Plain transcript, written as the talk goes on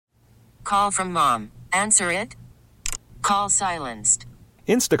call from mom. Answer it. Call silenced.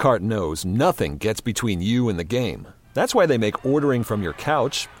 Instacart knows nothing gets between you and the game. That's why they make ordering from your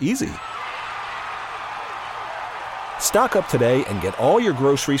couch easy. Stock up today and get all your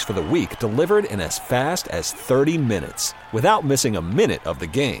groceries for the week delivered in as fast as 30 minutes without missing a minute of the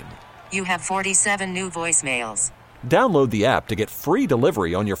game. You have 47 new voicemails. Download the app to get free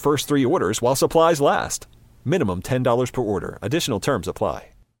delivery on your first 3 orders while supplies last. Minimum $10 per order. Additional terms apply.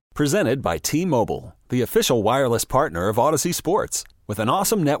 Presented by T-Mobile, the official wireless partner of Odyssey Sports. With an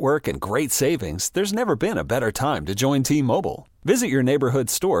awesome network and great savings, there's never been a better time to join T-Mobile. Visit your neighborhood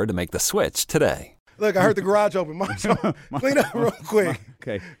store to make the switch today. Look, I heard the garage open. Clean up real quick.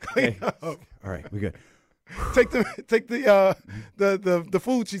 Okay. Clean up. All right, we good. Take the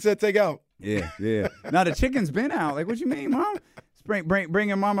food she said take out. Yeah. Now the chicken's been out. Like, what you mean, Mom?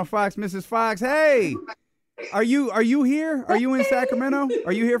 Bring in Momma Fox, Mrs. Fox. Hey, are you here? Are you in Sacramento?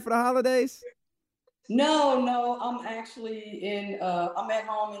 Are you here for the holidays? No, I'm actually I'm at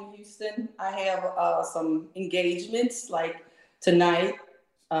home in Houston. I have some engagements like tonight,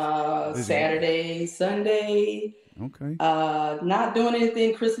 Saturday, Sunday. Okay. Not doing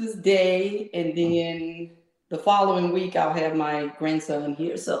anything Christmas Day, and then the following week I'll have my grandson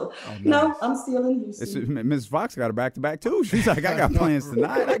here. So nice. No, I'm still in Houston. Mrs. Fox got her back-to-back too. She's like, I got plans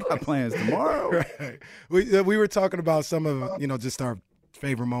tonight. I got plans tomorrow. Right. We were talking about some of just our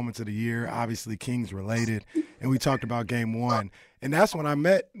favorite moments of the year, obviously Kings related, and we talked about Game 1, and that's when I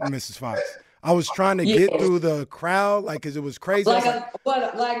met Mrs. Fox. I was trying to get through the crowd, because it was crazy.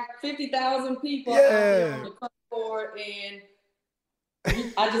 Like 50,000 people out there on the court, and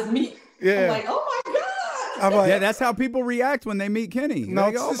I just meet. Yeah. I'm like, oh my God. I'm like, that's how people react when they meet Kenny. No,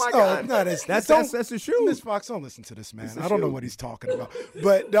 like, oh my God. No, that's the shoe. Miss Fox, don't listen to this man. I don't know what he's talking about.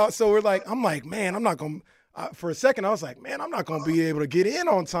 But so I'm like, man, I'm not going to. For a second, I was like, man, I'm not going to be able to get in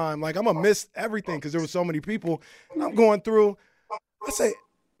on time. Like, I'm going to miss everything because there were so many people. And I'm going through. I say,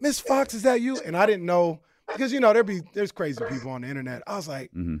 Miss Fox, is that you? And I didn't know because, there's crazy people on the internet. I was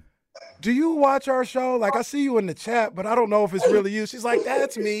like, do you watch our show? Like, I see you in the chat, but I don't know if it's really you. She's like,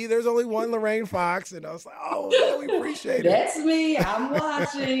 that's me. There's only one Lorraine Fox. And I was like, oh, yeah, we appreciate it. That's me. I'm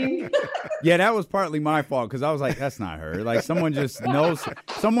watching. Yeah, that was partly my fault because I was like, that's not her. Like, someone just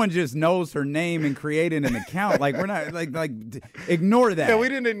knows her name and created an account. Like, we're not, like ignore that. Yeah, we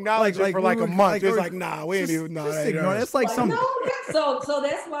didn't acknowledge it for a month. It was like, nah, we ain't even know. Ignore. That's like some. No, so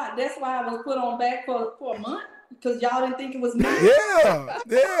that's why I was put on back for a month. Because y'all didn't think it was me. Yeah.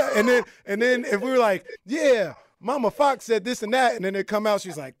 And then if we were like, yeah, Momma Fox said this and that, and then it come out,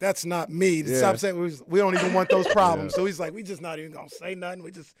 she's like, that's not me. Stop saying we don't even want those problems. So he's like, we just not even gonna say nothing.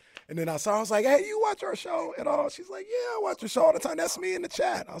 And then I was like, hey, you watch our show at all? She's like, yeah, I watch your show all the time. That's me in the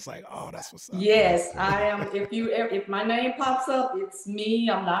chat. I was like, oh, that's what's up. Yes, I am. If my name pops up, it's me.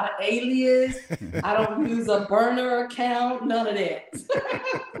 I'm not an alias. I don't use a burner account. None of that.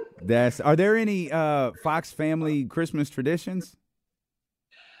 Are there any Fox family Christmas traditions?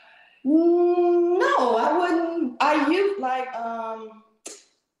 No, I wouldn't. I used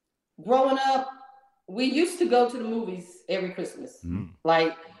growing up, we used to go to the movies every Christmas.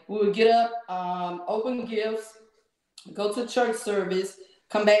 Like we would get up, open gifts, go to church service,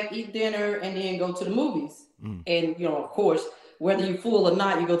 come back, eat dinner, and then go to the movies. And of course, whether you're full or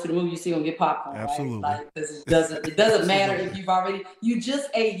not, you go to the movie, you still gonna get popcorn. Absolutely. Right? Like it doesn't matter if you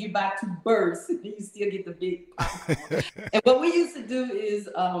just ate, you about to burst, you still get the big popcorn. And what we used to do is,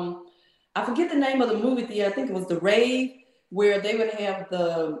 I forget the name of the movie theater. I think it was the Rave, where they would have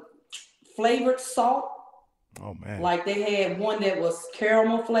the flavored salt. Oh man! Like they had one that was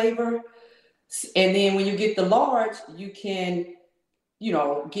caramel flavor, and then when you get the large, you can,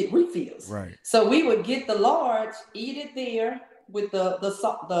 get refills. Right. So we would get the large, eat it there with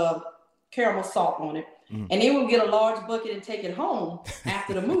the caramel salt on it, and then we'll get a large bucket and take it home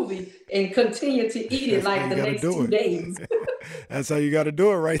after the movie and continue to eat it like the next 2 days. That's how you got to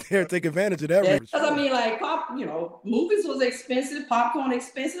do it right there. Take advantage of that. Because I mean, movies was expensive, popcorn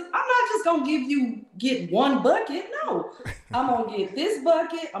expensive. I'm not just gonna get one bucket. No, I'm gonna get this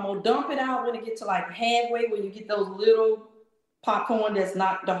bucket. I'm gonna dump it out when it gets to like halfway, when you get those little popcorn that's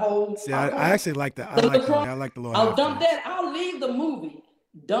not the whole. See, I actually like that. I like the little. I'll dump that. I'll leave the movie.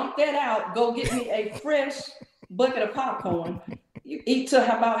 Dump that out. Go get me a fresh bucket of popcorn. You eat to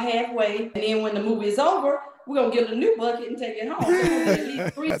about halfway, and then when the movie is over, we're going to get a new bucket and take it home.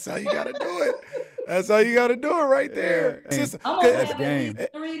 That's how you got to do it. That's how you got to do it right there. I'm going to have at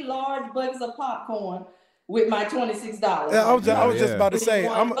least 3 large buckets of popcorn with my $26. Yeah, I was just about to say,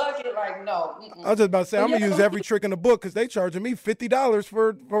 I'm bucket, like, no. I was just about to say, I'm gonna use every trick in the book because they charging me $50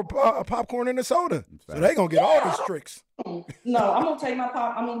 for a popcorn and a soda, so they gonna get all these tricks. No, I'm gonna take my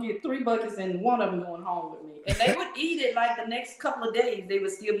pop. I'm gonna get 3 buckets and one of them going home with me. And they would eat it like the next couple of days. They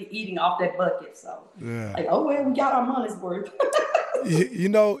would still be eating off that bucket. So, like, oh well, we got our money's worth. you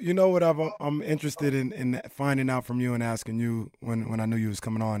know what I'm interested in finding out from you and asking you when I knew you was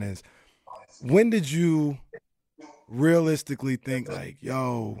coming on is, when did you realistically think like,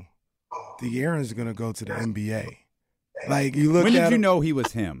 yo, De'Aaron's gonna go to the NBA? Like, you look. When at did you him, know he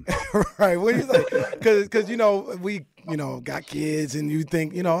was him? right? When he's like, because we got kids and you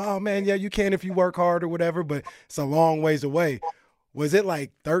think, oh man, yeah, you can if you work hard or whatever, but it's a long ways away. Was it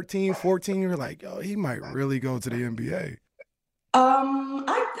like 13, 14? You're like, yo, he might really go to the NBA.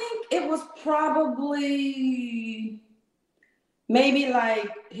 I think it was probably maybe like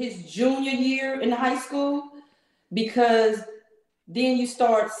his junior year in high school, because then you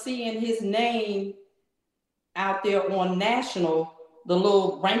start seeing his name out there on national, the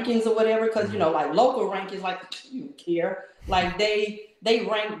little rankings or whatever, because like local rankings, like, you care, like they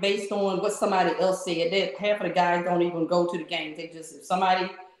rank based on what somebody else said. That half of the guys don't even go to the games. They just, if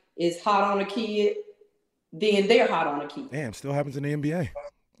somebody is hot on a kid, then they're hot on a kid. Damn, still happens in the NBA.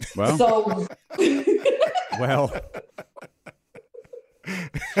 Well, so well,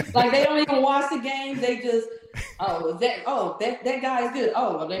 like, they don't even watch the games. They just, that guy is good.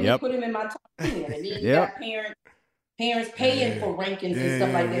 Oh, well, let me put him in my top 10. And then you got parents paying for rankings and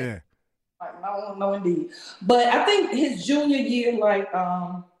stuff like that. Yeah. Like, no, indeed. But I think his junior year, like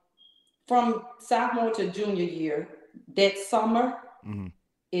from sophomore to junior year, that summer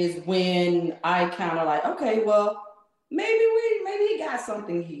is when I kind of like, okay, well, maybe he got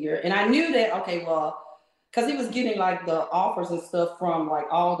something here. And I knew that, okay, well, because he was getting like the offers and stuff from like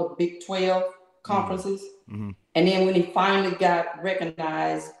all the Big 12 conferences. And then when he finally got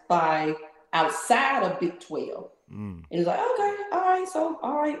recognized by outside of Big 12, it was like, okay, all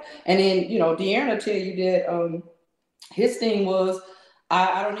right. And then, De'Aaron will tell you that his thing was,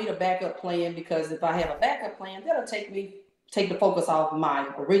 I don't need a backup plan, because if I have a backup plan, that'll take the focus off my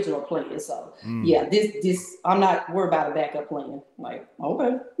original plan. So this I'm not worried about a backup plan. Like,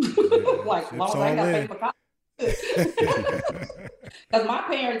 okay. Like, as long as I got to pay for college. Because my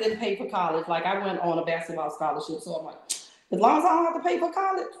parents didn't pay for college. Like, I went on a basketball scholarship, so I'm like, as long as I don't have to pay for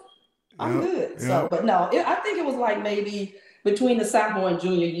college, I'm good. So, but no, I think it was like maybe between the sophomore and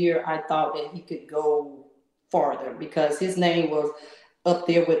junior year, I thought that he could go farther, because his name was up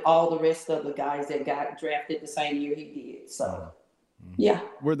there with all the rest of the guys that got drafted the same year he did. So, yeah.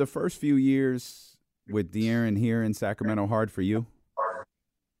 Were the first few years with De'Aaron here in Sacramento hard for you?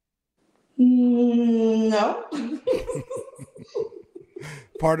 No.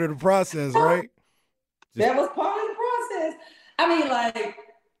 Part of the process, right? That was part of the process. I mean, like,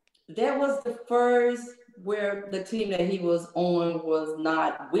 that was the first where the team that he was on was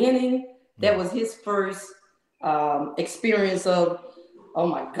not winning. That was his first experience of, oh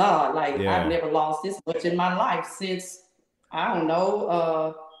my God, like, I've never lost this much in my life since, I don't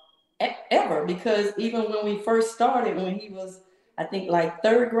know, ever. Because even when we first started, when he was, I think, like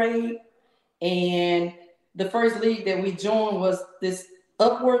 3rd grade, and the first league that we joined was this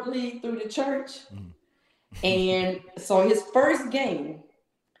upward league through the church. And so his first game,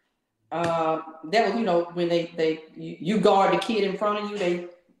 that was, when you guard the kid in front of you, they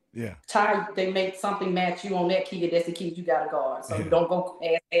make something match you on that kid. That's the kid you got to guard. So you don't go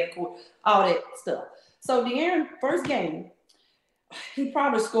past court, all that stuff. So De'Aaron, first game, he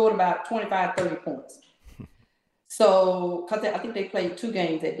probably scored about 25, 30 points. So, because I think they played 2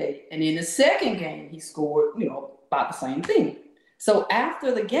 games that day. And in the second game, he scored, about the same thing. So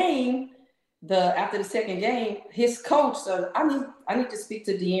after the game, after the second game, his coach said, I need to speak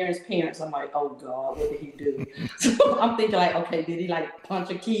to De'Aaron's parents. I'm like, oh God, what did he do? So I'm thinking like, okay, did he like punch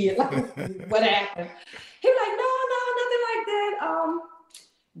a kid? Like, what happened? He was like, no, nothing like that.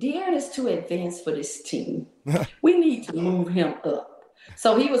 De'Aaron is too advanced for this team. We need to move him up.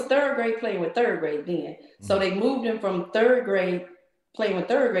 So he was 3rd grade playing with 3rd grade then. So they moved him from 3rd grade playing with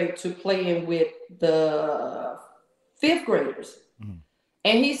 3rd grade to playing with the 5th graders.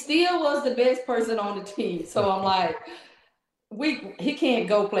 And he still was the best person on the team. So I'm like, he can't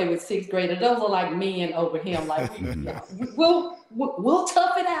go play with 6th graders. Those are like men over him. Like, we'll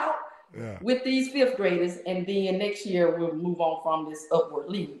tough it out with these 5th graders, and then next year we'll move on from this upward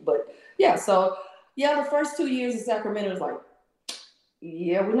league. But the first 2 years in Sacramento was like,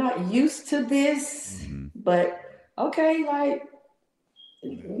 we're not used to this, but okay, like,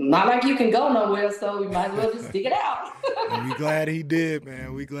 not like you can go nowhere, so we might as well just stick it out. And we glad he did,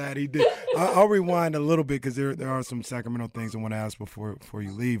 man. We glad he did. I'll rewind a little bit because there are some Sacramento things I want to ask before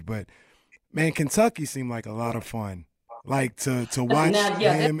you leave. But, man, Kentucky seemed like a lot of fun. Like, to watch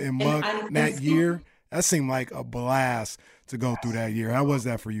him and Muck that year, that seemed like a blast to go through that year. How was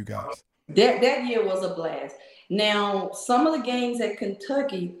that for you guys? That year was a blast. Now, some of the games at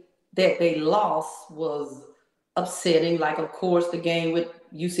Kentucky that they lost was upsetting. Like, of course, the game with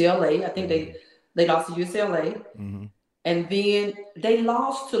UCLA. I think they lost to UCLA. Mm-hmm. And then they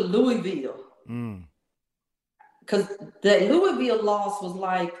lost to Louisville. Because that Louisville loss was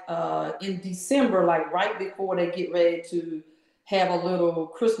like in December, like right before they get ready to have a little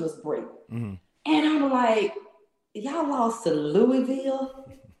Christmas break. Mm-hmm. And I'm like, y'all lost to Louisville?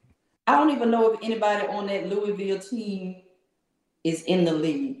 I don't even know if anybody on that Louisville team is in the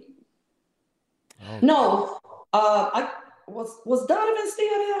league. Oh. No, was Donovan still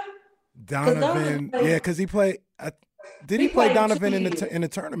there? Donovan, yeah, because he played. Did he play Donovan in the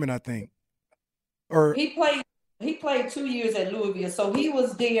tournament? I think, or he played 2 years at Louisville, so he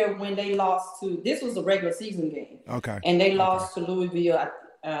was there when they lost to. This was a regular season game. Okay, and they lost to Louisville.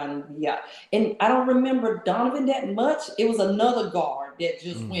 Yeah, and I don't remember Donovan that much. It was another guard that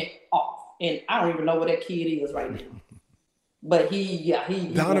just went off, and I don't even know what that kid is right now. But he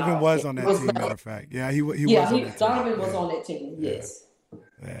Donovan was on that team. Matter of fact, yeah, he was. On that team. Donovan was on that team. Yes.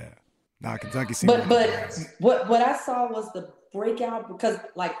 Yeah. Nah, Kentucky. But what I saw was the breakout, because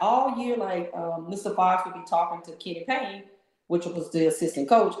like all year, like Mr. Fox would be talking to Kenny Payne, which was the assistant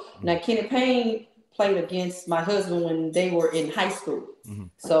coach. Now Kenny Payne played against my husband when they were in high school. Mm-hmm.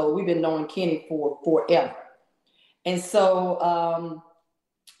 So we've been knowing Kenny for forever. And so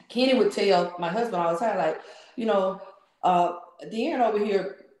Kenny would tell my husband all the time, like, De'Aaron over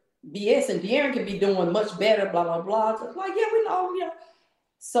here BS, and De'Aaron could be doing much better, blah, blah, blah. So like, yeah, we know,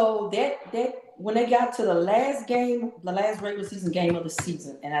 So that when they got to the last regular season game of the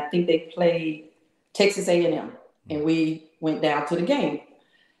season, and I think they played Texas A&M, and we went down to the game.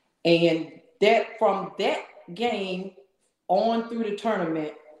 And that from that game on through the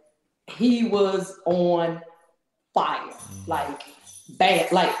tournament, he was on fire, like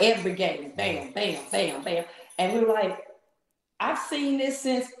bad, like every game, bam, bam, bam, bam. And we were like, I've seen this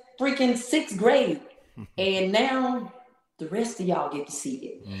since freaking 6th grade, and now the rest of y'all get to see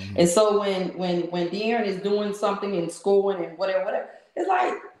it. Mm-hmm. And so when De'Aaron is doing something and scoring and whatever, it's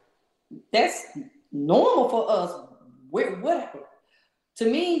like, that's normal for us. Whatever. To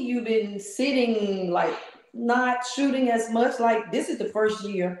me, you've been sitting, like, not shooting as much. Like, this is the first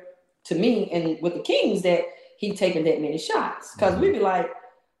year, to me, and with the Kings, that he taking that many shots. Because we'd be like,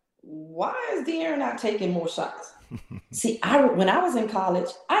 why is De'Aaron not taking more shots? See, when I was in college,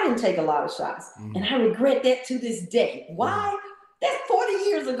 I didn't take a lot of shots. And I regret that to this day. Why? That's 40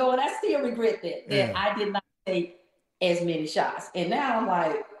 years ago, and I still regret that I did not take as many shots. And now I'm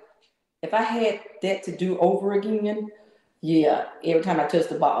like, if I had that to do over again, yeah, every time I touch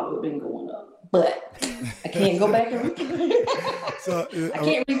the ball, it would have been going up. But I can't go back and replay it. I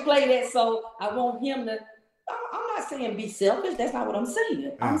can't replay that, so I want him to. I'm not saying be selfish. That's not what I'm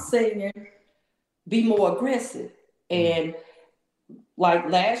saying. I'm saying be more aggressive. And like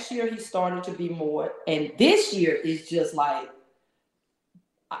last year, he started to be more. And this year is just like,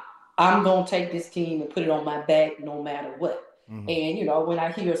 I'm going to take this team and put it on my back no matter what. Mm-hmm. And, when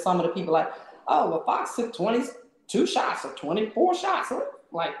I hear some of the people like, oh, well, Fox took 22 shots or 24 shots.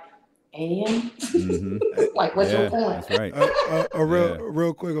 Like, and like, what's your point? That's right.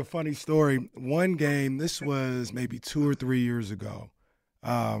 Real quick, a funny story. One game, this was maybe 2 or 3 years ago.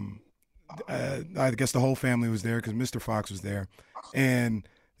 I guess the whole family was there because Mr. Fox was there. And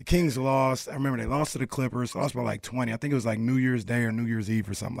the Kings lost. I remember they lost to the Clippers, lost by like 20. I think it was like New Year's Day or New Year's Eve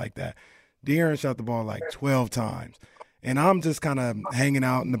or something like that. De'Aaron shot the ball like 12 times. And I'm just kind of hanging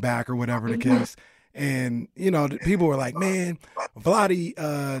out in the back or whatever the case. And, people were like, man, Vladi,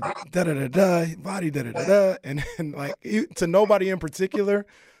 da-da-da-da, Vladi, da-da-da-da. And like, to nobody in particular,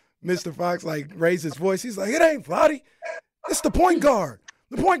 Mr. Fox, like, raised his voice. He's like, it ain't Vladi. It's the point guard.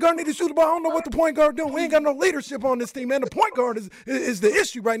 The point guard need to shoot the ball. I don't know what the point guard doing. We ain't got no leadership on this team, man. The point guard is the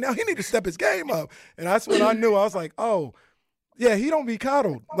issue right now. He need to step his game up. And that's when I knew. I was like, oh, yeah, he don't be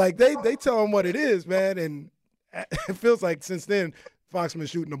coddled. Like, they tell him what it is, man. And it feels like since then, Fox been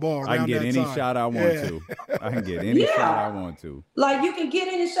shooting the ball around that time. I can get any shot I want to. I can get any shot I want to. Like, you can get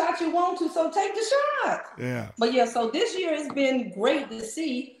any shot you want to, so take the shot. Yeah. But, yeah, so this year has been great to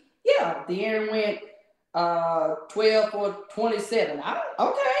see. Yeah, De'Aaron went 12 for 27.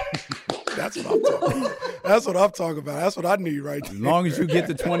 Okay. That's what I'm talking about. That's what I'm talking about. That's what I need right there. As long as you get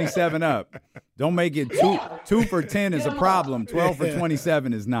the 27 up. Don't make it two for 10 is a problem. 12 for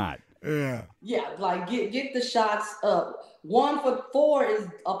 27 is not. Yeah. Yeah, like get the shots up. 1 for 4 is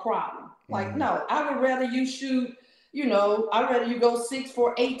a problem. Like, no, I would rather you shoot, I'd rather you go 6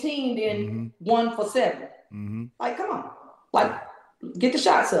 for 18 than 1 for 7. Like, come on. Like, get the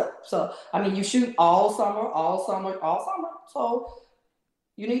shots up. So, I mean, you shoot all summer. So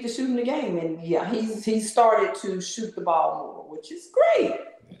you need to shoot in the game. And yeah, he's started to shoot the ball more, which is great.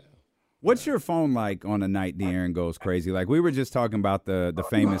 What's your phone like on a night De'Aaron goes crazy? Like, we were just talking about the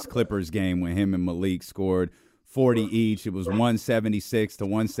famous Clippers game when him and Malik scored 40 each. It was 176 to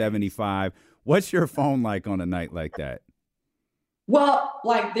 175. What's your phone like on a night like that? Well,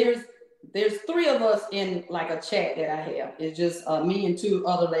 like there's 3 of us in like a chat that I have. It's just me and 2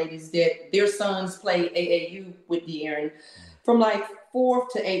 other ladies that their sons play AAU with De'Aaron from like 4th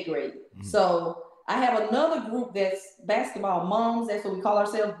to 8th grade. So I have another group that's basketball moms. That's what we call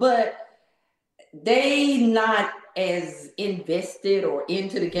ourselves, but they not as invested or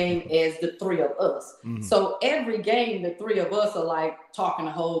into the game as the 3 of us. So every game, the 3 of us are like talking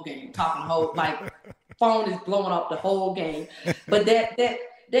the whole game, like phone is blowing up the whole game. But that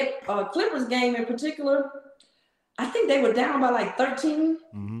Clippers game in particular, I think they were down by like 13.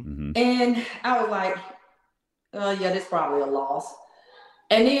 And I was like, yeah, that's probably a loss.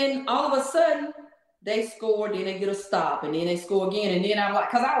 And then all of a sudden, they scored, then they get a stop, and then they score again. And then I'm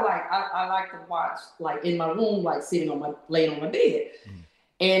like, because I like to watch, like in my room, like laying on my bed.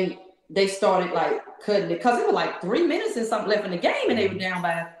 And they started like cutting it, because it was like 3 minutes and something left in the game, and they were down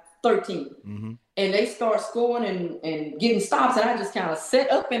by 13. And they start scoring and getting stops, and I just kind of set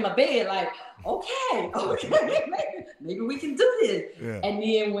up in my bed like, okay, maybe we can do this. Yeah. And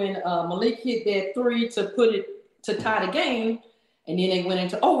then when Malik hit that 3 to tie the game, and then they went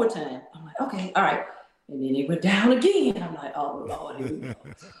into overtime. I'm like, okay, all right. And then they went down again. I'm like, oh, Lord, here we go.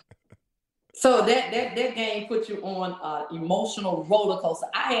 So that game put you on an emotional roller coaster.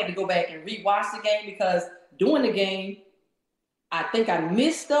 I had to go back and rewatch the game, because during the game, I think I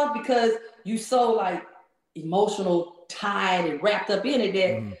missed stuff because you so like emotional, tied and wrapped up in it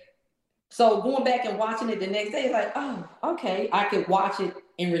that. So going back and watching it the next day, it's like, oh, okay, I could watch it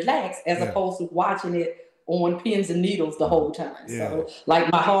and relax as opposed to watching it on pins and needles the whole time. Yeah. So like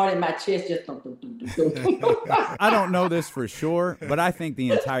my heart and my chest just I don't know this for sure, but I think the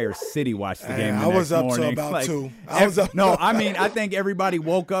entire city watched the game. I was up morning. to about like, 2. I think everybody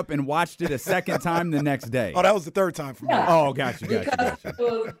woke up and watched it a second time the next day. Oh, that was the 3rd time for me. Oh, gotcha.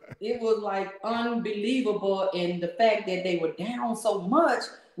 It was like unbelievable, in the fact that they were down so much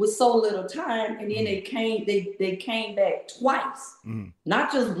with so little time, and then they came back twice.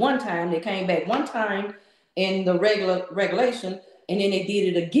 Not just one time. They came back one time in the regulation, and then they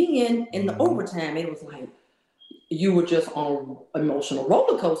did it again in the overtime. It was like you were just on an emotional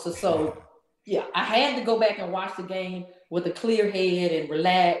roller coaster. So yeah, I had to go back and watch the game with a clear head and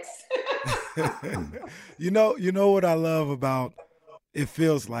relax. You know what I love about it?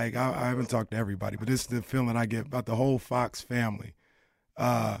 Feels like I haven't talked to everybody, but this is the feeling I get about the whole Fox family,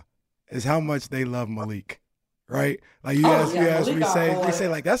 is how much they love Malik. Right? Like you asked me, they say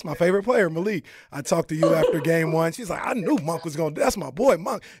like, that's my favorite player, Malik. I talked to you after game 1. She's like, I knew Monk was going to, that's my boy,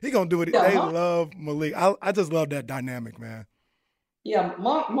 Monk. He going to do it. They love Malik. I just love that dynamic, man. Yeah,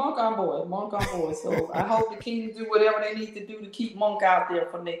 Monk on board. So I hope the Kings do whatever they need to do to keep Monk out there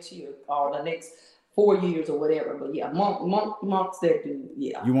for next year or the next 4 years or whatever. But yeah, Monk's that dude.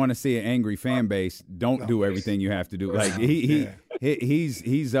 Yeah. You want to see an angry fan base? Don't do everything you have to do. Like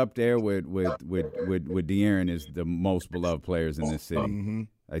he's up there with De'Aaron is the most beloved players in this city.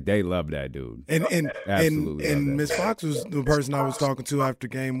 Like they love that dude. And Miss Fox was the person I was talking to after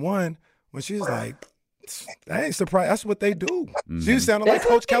game 1 when she was like, I ain't surprised. That's what they do. She sounded like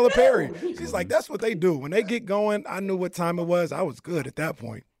Coach Calipari. She's like, that's what they do. When they get going, I knew what time it was. I was good at that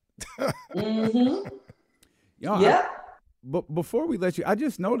point. Yeah. But before we let you, I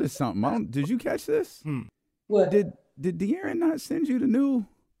just noticed something. Did you catch this? What? Did De'Aaron not send you the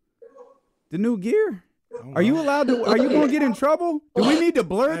new gear? Are you allowed to? Are you going to get in trouble? Do we need to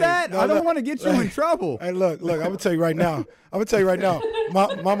blur that? I don't want to get you in trouble. Hey, look! I'm gonna tell you right now.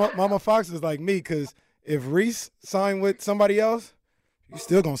 Momma Fox is like me, because if Reese signed with somebody else, you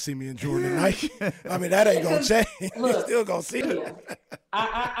still gonna see me in Jordan tonight. I mean, that ain't gonna change. You still gonna see me.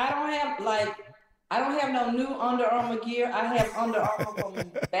 I don't have no new Under Armour gear. I have Under Armour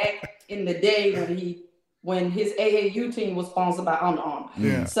from back in the day when his AAU team was sponsored by Under Armour.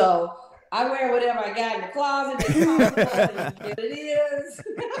 Yeah. So I wear whatever I got in the closet. Here it is.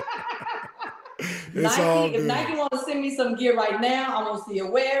 If Nike want to send me some gear right now, I'm gonna see you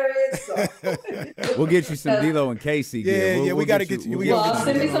wear it. So. We'll get you some D'Lo and Casey gear. We got to get you.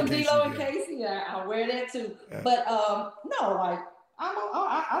 Send me some D'Lo and Casey. Yeah, I wear that too. But no, like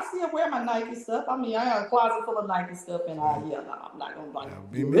I still wear my Nike stuff. I mean, I have a closet full of Nike stuff, and I'm not gonna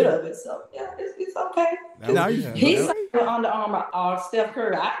get rid of it. So yeah, it's okay. He signed with Under Armour or Steph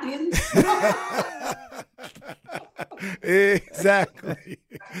Curry. I didn't. Exactly.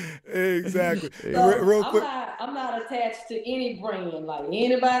 So Real quick. I'm not attached to any brand. Like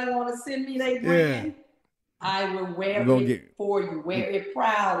anybody want to send me their brand, I will wear it for you. Wear it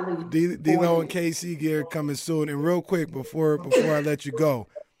proudly. D'Lo and KC gear coming soon. And real quick, before I let you go,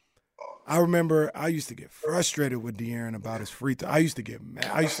 I remember I used to get frustrated with De'Aaron about his free throw. I used to get mad.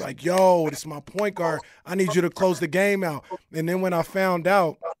 I used to like, yo, this is my point guard. I need you to close the game out. And then when I found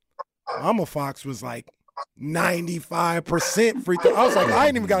out, Momma Fox was like 95% free throw. I was like, I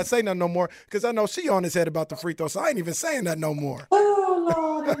ain't even got to say nothing no more because I know she on his head about the free throw, so I ain't even saying that no more.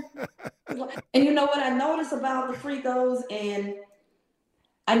 Oh, Lord. And you know what I noticed about the free throws? And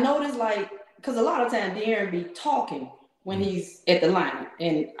I noticed, like, because a lot of times De'Aaron be talking when he's at the line.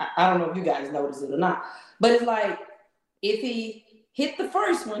 And I don't know if you guys notice it or not. But it's like, if he hit the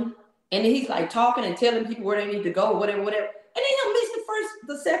first one, and then he's, like, talking and telling people where they need to go, whatever. And then he'll miss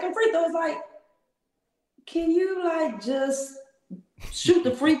the second free throw. It's like, can you, like, just shoot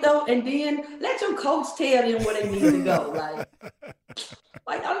the free throw and then let your coach tell them where they need to go?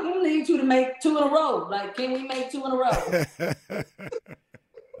 Like I don't need you to make 2 in a row. Like, can we make 2 in a row?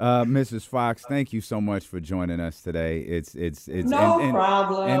 Mrs. Fox, thank you so much for joining us today. It's no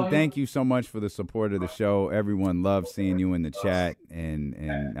problem. And thank you so much for the support of the show. Everyone loves seeing you in the chat,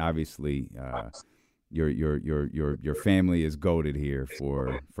 and obviously your family is goated here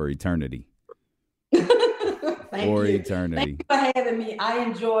for eternity. Thank you. Eternity. Thank you for having me. I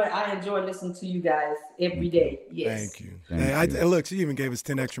enjoy listening to you guys every day. Yes. Thank you. Look, she even gave us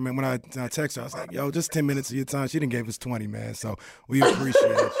 10 extra minutes. When I texted her, I was like, yo, just 10 minutes of your time. She didn't give us 20, man. So we appreciate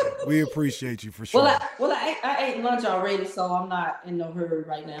you. We appreciate you for sure. I ate lunch already, so I'm not in no hurry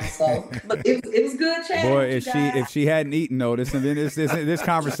right now. So, but it was good chatting. Boy, if she hadn't eaten though, this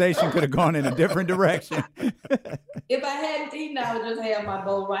conversation could have gone in a different direction. If I hadn't eaten, I would just have my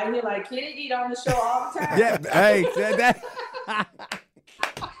bowl right here. Like, Kenny eat on the show all the time. Yeah, hey, that.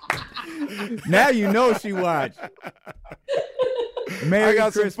 Now you know she watched. I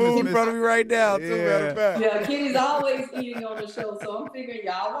got some food in front of me right now. Yeah, Kenny's always eating on the show, so I'm figuring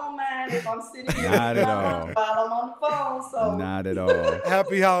y'all won't mind if I'm sitting here not at all while I'm on the phone. So not at all.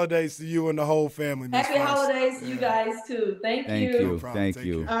 Happy holidays to you and the whole family. Happy holidays to you guys too. Thank you. Thank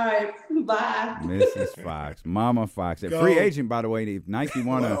you. All right, bye. Mrs. Fox, Momma Fox, a free agent, by the way. If Nike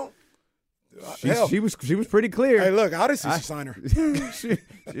wanna. She was pretty clear. Hey, look, I didn't see she sign her. she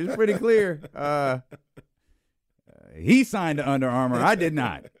was pretty clear. He signed to Under Armour. I did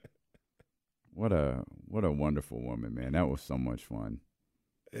not. What a wonderful woman, man. That was so much fun.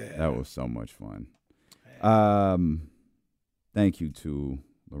 Yeah. That was so much fun. Thank you to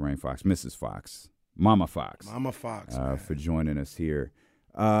Lorraine Fox, Mrs. Fox, Momma Fox, for joining us here.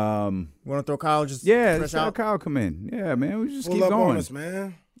 Want to throw Kyle just let's have Kyle come in. Yeah, man, we just keep going. On us,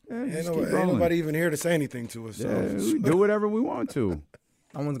 man. Yeah, ain't nobody even here to say anything to us. Yeah, we do whatever we want to.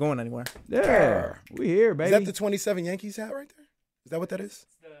 No one's going anywhere. Yeah, we here, baby. Is that the 27 Yankees hat right there? Is that what that is?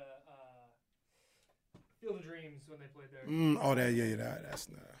 It's the Field of Dreams when they played there.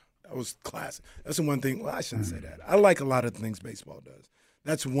 That was classic. That's the one thing. Well, I shouldn't say that. I like a lot of the things baseball does.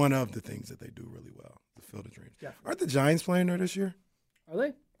 That's one of the things that they do really well. The Field of Dreams. Yeah. Aren't the Giants playing there this year? Are they?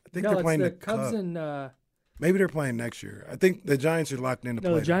 I think they're playing the Cubs and. Maybe they're playing next year. I think the Giants are locked into play.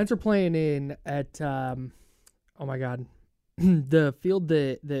 No, the Giants are playing in at oh my God, the field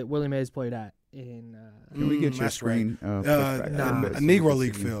that Willie Mays played at in. Can we get your screen? Negro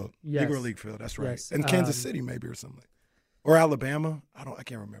League field. Yes. Negro League field. That's right. Yes. And Kansas City maybe or something, or Alabama. I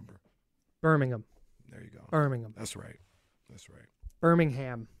can't remember. Birmingham. There you go. Birmingham. That's right.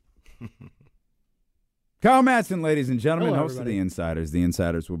 Birmingham. Kyle Madson, ladies and gentlemen, Hello, host everybody. of The Insiders. The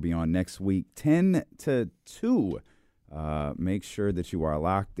Insiders will be on next week, 10 to 2. Make sure that you are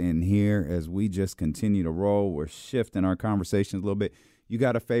locked in here as we just continue to roll. We're shifting our conversations a little bit. You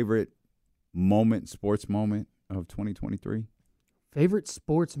got a favorite sports moment of 2023? Favorite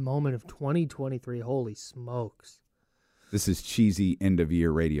sports moment of 2023? Holy smokes. This is cheesy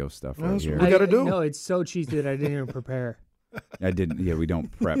end-of-year radio stuff right here. We got to do. No, it's so cheesy that I didn't even prepare. We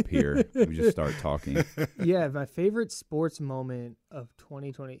don't prep here. We just start talking. Yeah, my favorite sports moment of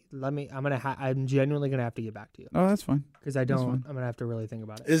 2020. I'm genuinely gonna have to get back to you. Oh, that's fine. Because I don't. I'm gonna have to really think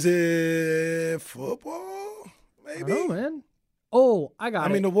about it. Is it football? Maybe. I don't know, man. Oh, I got it.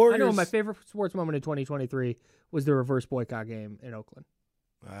 I mean, the Warriors. I know my favorite sports moment in 2023 was the reverse boycott game in Oakland.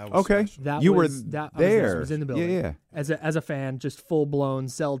 Okay, You were there. I was in the building. Yeah. As a fan, just full blown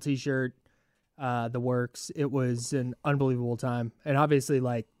sell T-shirt. the works. It was an unbelievable time. And obviously,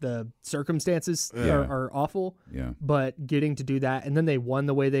 like, the circumstances are awful. Yeah. But getting to do that, and then they won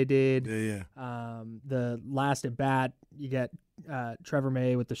the way they did. Yeah. The last at bat, you get Trevor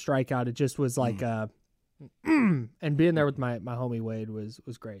May with the strikeout. It just was like, and being there with my homie Wade was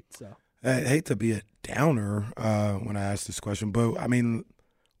great. So I hate to be a downer when I ask this question, but I mean,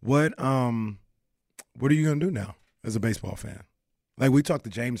 what are you gonna do now as a baseball fan? Like, we talked to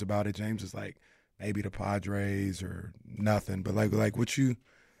James about it. James is like, maybe the Padres or nothing, but like what you?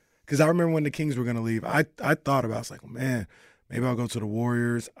 Because I remember when the Kings were gonna leave, I thought about, I was like, man, maybe I'll go to the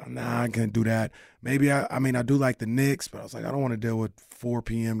Warriors. Nah, I can't do that. Maybe I mean I do like the Knicks, but I was like, I don't want to deal with 4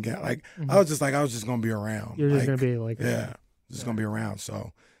 p.m. Like I was just gonna be around. You're just like, gonna be like, just gonna be around.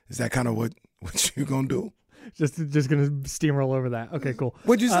 So is that kind of what you gonna do? Just gonna steamroll over that. Okay, cool.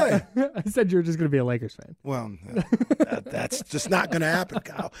 What'd you say? I said you're just gonna be a Lakers fan. Well, that's just not gonna happen,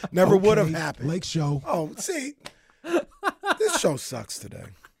 Kyle. Never would have happened. Lake Show. Oh, see, this show sucks today.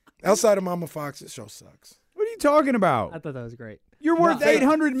 Outside of Momma Fox, this show sucks. What are you talking about? I thought that was great. You're worth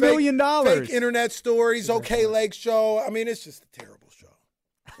 $800 million. Fake internet stories, okay, Lake Show. I mean, it's just a terrible show.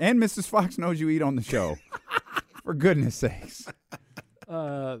 And Mrs. Fox knows you eat on the show. For goodness sakes.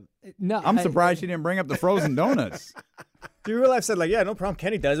 No, I'm surprised she didn't bring up the frozen donuts. Do you realize said, like, yeah, no problem.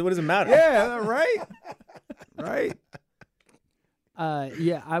 Kenny does it. What does it matter? Yeah, right? Right.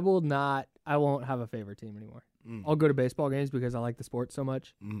 Yeah, I won't have a favorite team anymore. I'll go to baseball games because I like the sport so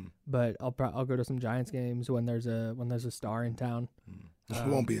much. But I'll go to some Giants games when there's a star in town. You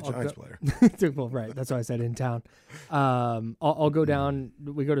won't be a Giants player. Well, right. That's why I said in town. I'll go down.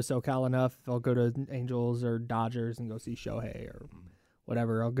 We go to SoCal enough. I'll go to Angels or Dodgers and go see Shohei or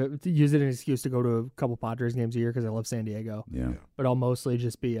whatever. I'll go use it as an excuse to go to a couple Padres games a year because I love San Diego. Yeah. But I'll mostly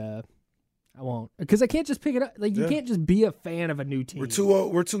just be I won't, because I can't just pick it up. Like, you can't just be a fan of a new team.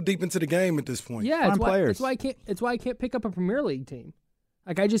 We're too deep into the game at this point. Yeah, players. It's why I can't pick up a Premier League team.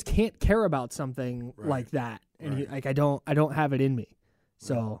 Like, I just can't care about something like that, and like I don't have it in me.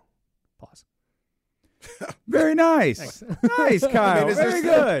 So, pause. Very nice. Nice, Kyle. Very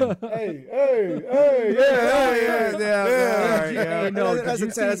good. Hey, Yeah. No,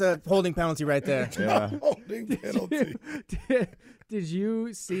 that's a holding penalty right there. Yeah. Holding penalty. Did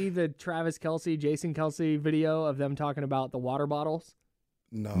you see the Travis Kelce, Jason Kelce video of them talking about the water bottles?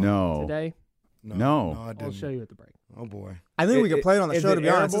 No. Today? No. I didn't. I'll show you at the break. Oh boy. I think we could play it on the show. To be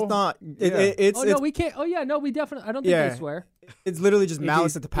honest, it's not. We can't. Oh yeah, no, we definitely. I don't think they swear. It's literally just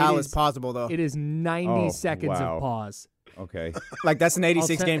malice at the palace possible though. It is 90 seconds of pause. Okay. Like, that's an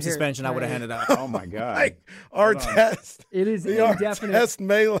 86-game suspension I would have handed out. Oh my God. Like our test. It is the indefinite. Test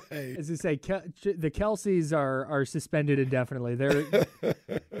melee. As I say, the Kelseys are suspended indefinitely.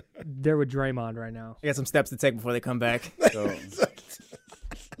 They're with Draymond right now. I got some steps to take before they come back. So.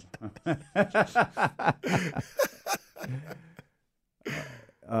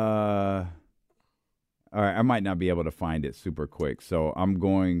 All right, I might not be able to find it super quick, so I'm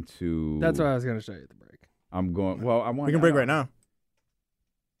going to. That's what I was going to show you at the break. I'm going. Well, I want. We can break right now.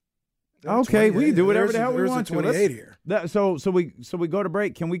 Okay, we can do whatever the hell we want to. 28 here. So we go to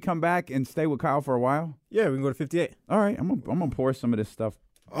break. Can we come back and stay with Kyle for a while? Yeah, we can go to 58. All right, I'm gonna pour some of this stuff.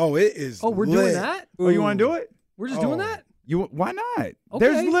 Oh, it is. Oh, we're lit. doing that? Oh, you want to do it? We're just doing that? Why not? Okay.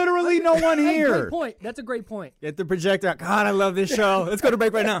 There's literally no one here. Great point. That's a great point. Get the projector out. God, I love this show. Let's go to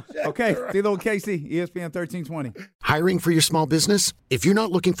break right now. Okay, D'Lo Casey, ESPN 1320. Hiring for your small business? If you're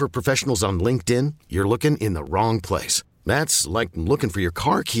not looking for professionals on LinkedIn, you're looking in the wrong place. That's like looking for your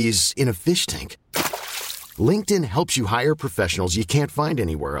car keys in a fish tank. LinkedIn helps you hire professionals you can't find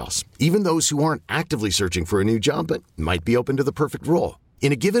anywhere else, even those who aren't actively searching for a new job but might be open to the perfect role.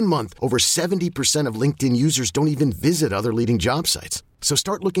 In a given month, over 70% of LinkedIn users don't even visit other leading job sites. So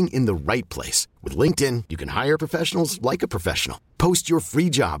start looking in the right place. With LinkedIn, you can hire professionals like a professional. Post your free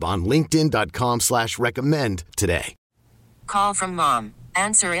job on linkedin.com/recommend today. Call from mom.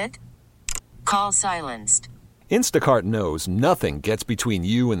 Answer it. Call silenced. Instacart knows nothing gets between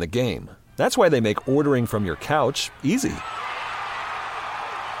you and the game. That's why they make ordering from your couch easy.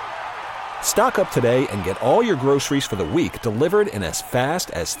 Stock up today and get all your groceries for the week delivered in as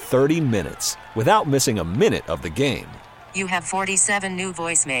fast as 30 minutes without missing a minute of the game. You have 47 new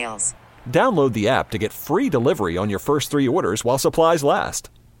voicemails. Download the app to get free delivery on your first 3 orders while supplies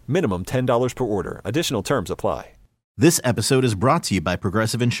last. Minimum $10 per order. Additional terms apply. This episode is brought to you by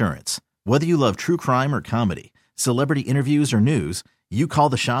Progressive Insurance. Whether you love true crime or comedy, celebrity interviews or news, you call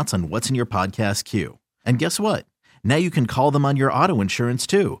the shots on what's in your podcast queue. And guess what? Now you can call them on your auto insurance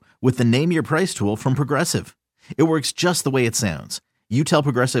too with the Name Your Price tool from Progressive. It works just the way it sounds. You tell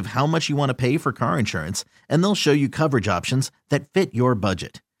Progressive how much you want to pay for car insurance, and they'll show you coverage options that fit your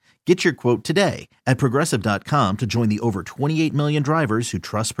budget. Get your quote today at Progressive.com to join the over 28 million drivers who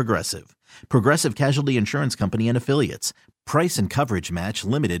trust Progressive. Progressive Casualty Insurance Company and Affiliates. Price and coverage match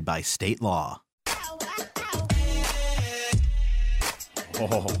limited by state law.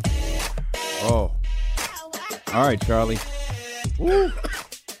 Oh. All right, Charlie. Ooh.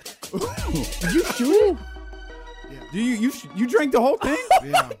 Did you shoot it? Yeah. Do you drank the whole thing?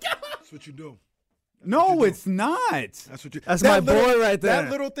 Yeah. That's what you do. No, it's not. That's what you. That's my little, boy right there.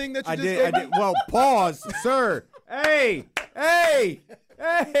 That little thing that you I just did. gave me? Well, pause, sir. Hey.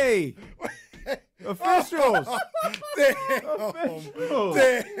 Officials. Officials.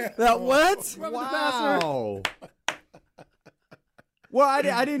 That what? Wow. Well, I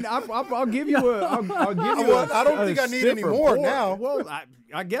didn't. I'll give you a. I'll give you a. I don't think I need any more now. Well,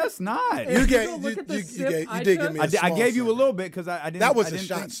 I guess not. You did give me. I gave you a little bit because I didn't. That was I a didn't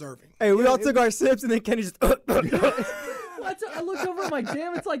shot think, serving. Hey, we all took our sips, and then Kenny just. I looked over, I'm like,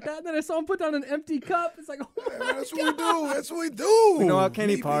 damn, it's like that. And then I saw him put down an empty cup. It's like, oh my That's God. what we do. That's what we do. You know how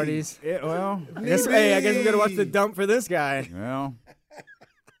Kenny parties. Well, I guess we're gonna watch the dump for this guy. well.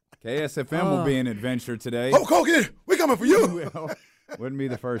 KSFM will be an adventure today. Oh, go get it. We coming for you. Well, wouldn't be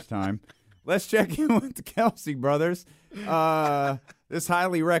the first time. Let's check in with the Kelsey brothers. This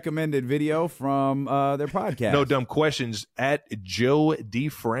highly recommended video from their podcast. No dumb questions at Joe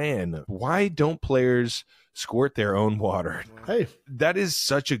DeFran. Why don't players squirt their own water? Hey, that is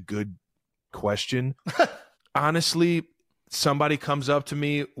such a good question. Honestly, somebody comes up to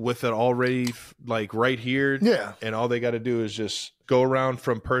me with it already like right here. Yeah. And all they got to do is just go around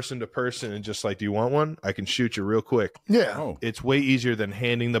from person to person and just like, do you want one? I can shoot you real quick. Yeah. Oh. It's way easier than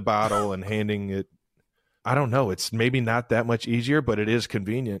handing the bottle and handing it. I don't know. It's maybe not that much easier, but it is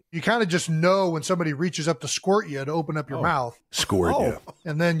convenient. You kind of just know when somebody reaches up to squirt you to open up your mouth. Squirt you.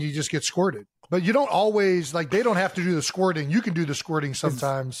 And then you just get squirted. But you don't always, like, they don't have to do the squirting. You can do the squirting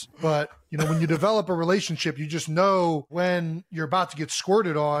sometimes. But, you know, when you develop a relationship, you just know when you're about to get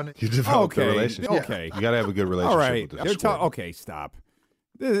squirted on. You develop a relationship. Okay. You got to have a good relationship. All right. With the squirting. Okay, stop.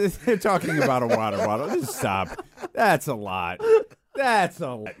 They're talking about a water bottle. Just stop. That's a lot. That's a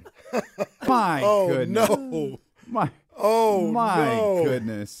lot. My goodness. No. My no.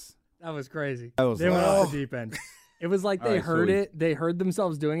 goodness. That was crazy. That was they went loud. off the deep end. It was like All they right, heard so it. They heard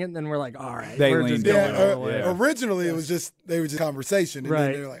themselves doing it, and then we're like, all right, They we're leaned just in. going all the way. Yeah. Originally, it was just conversation, and Right.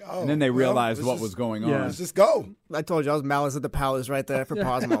 then they were like, "Oh," And then they realized let's what just- was going Yeah. on. Let's just go. I told you I was malice at the palace right there for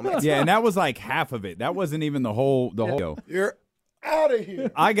pause moments. Yeah, and that was like half of it. That wasn't even the whole. You're out of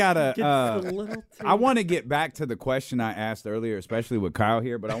here. I gotta. A little too- I want to get back to the question I asked earlier, especially with Kyle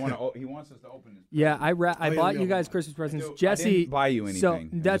here. But I want to. He wants us to open it. Yeah, I bought you guys Christmas presents. Jesse, didn't buy you So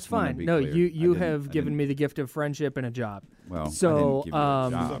anything. I that's just wanna fine. be No, clear. you I have didn't- given me the gift of friendship and a job. Well, So, I didn't give you a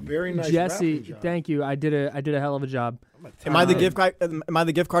It's a job. very nice Jesse, rapping job. thank you. I did a hell of a job. Am I the gift guy? Am I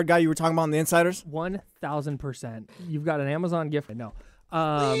the gift card guy you were talking about on the Insiders? 1,000%. You've got an Amazon gift. No.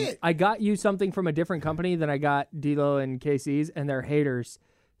 I got you something from a different company than I got D'Lo and KC's, and they're haters.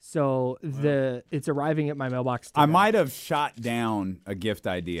 So it's arriving at my mailbox today. I might have shot down a gift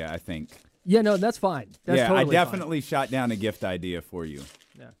idea. I think. Yeah, no, that's fine. That's yeah, totally I definitely shot down a gift idea for you.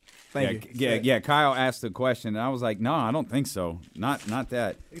 Yeah. Thank you. Yeah. Kyle asked the question, and I was like, "No, I don't think so. Not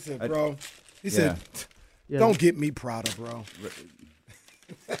that." He said, "Bro," he said, "Don't get me Prada, bro."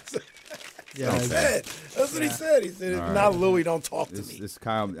 That's what he said. That's what he said. He said, All "Not right. Louis, don't talk to me." This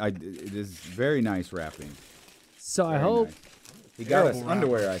Kyle, it is very nice wrapping. So I Very hope nice. He got us Terrible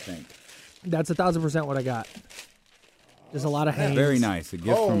underwear, I think. that's 1,000% what I got. There's a lot of hands. Very nice. A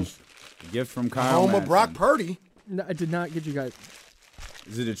gift from Kyle. Home of Madson. Brock Purdy. No, I did not get you guys.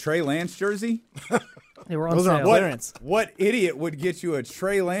 Is it a Trey Lance jersey? They were on Those are sale. on clearance. What idiot would get you a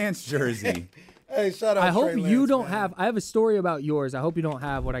Trey Lance jersey? Hey, shout out. I hope Trey you Lance, don't man. have. I have a story about yours. I hope you don't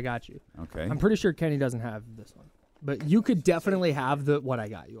have what I got you. Okay. I'm pretty sure Kenny doesn't have this one, but you could definitely have what I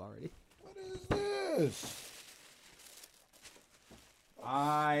got you already. What is this?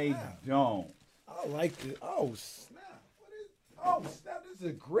 I don't. I like it. Oh snap! What is? Oh snap! This is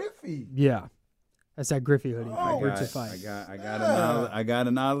a Griffey. Yeah, that's that Griffey hoodie. Oh, Where'd you find? I got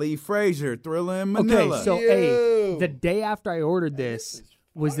an Ali Frazier Thriller in Manila. Okay, so Ew. the day after I ordered this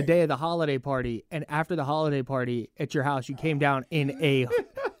was the day of the holiday party, and after the holiday party at your house, you came down in a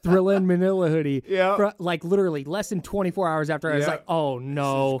Thriller in Manila hoodie. Yeah. Like literally less than 24 hours after. I was Yeah. like, oh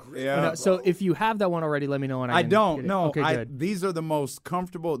no. Yeah. You know, so if you have that one already, let me know. And I can don't get it. know. Okay, good. These are the most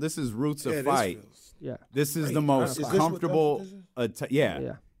comfortable. This is Roots of Yeah, this Fight. feels- Yeah. This is the most Is this what- comfortable. that's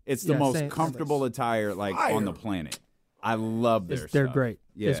Yeah. It's the Yeah, most same. comfortable attire like Fire. on the planet. I love their They're stuff. great.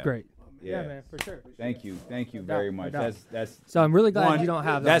 Yeah. It's great. Yeah, man, for sure. Thank you very much. That's so I'm really glad one, you don't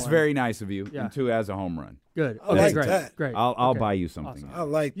have that. That's one. very nice of you. Yeah. And 2, as a home run. Good. I like that. Great. I'll buy you something. Awesome. I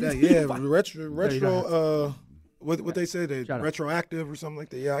like that. Yeah, retro. What they say? They retroactive or something like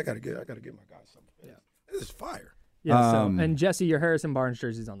that. Yeah, I gotta get my guys something. Yeah, this is fire. Yeah. And Jesse, your Harrison Barnes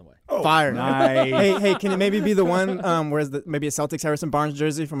jersey's on the way. Oh, fire! Nice. hey, can it maybe be the one where's maybe a Celtics Harrison Barnes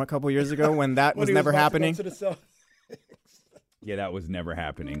jersey from a couple years ago when that was never happening? Yeah, that was never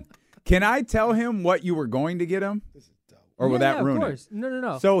happening. Can I tell him what you were going to get him? Or will that ruin of course. it?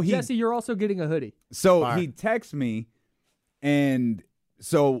 No. So Jesse, you're also getting a hoodie. So he texts me, and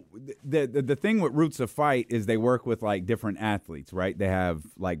so the thing with Roots of Fight is they work with like different athletes, right? They have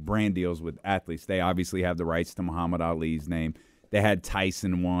like brand deals with athletes. They obviously have the rights to Muhammad Ali's name. They had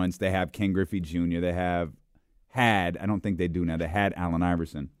Tyson once. They have Ken Griffey Jr. They had I don't think they do now. They had Allen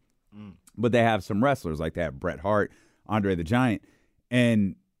Iverson, but they have some wrestlers like they have Bret Hart, Andre the Giant,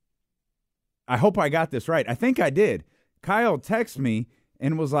 and I hope I got this right. I think I did. Kyle texted me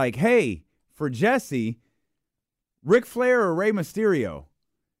and was like, "Hey, for Jesse, Ric Flair or Rey Mysterio?"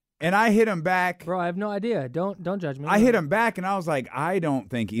 And I hit him back. Bro, I have no idea. Don't judge me. I hit him back, and I was like, "I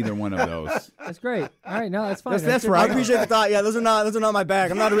don't think either one of those." That's great. All right, no, that's fine. That's right. I appreciate the thought. Yeah, those are not my bag.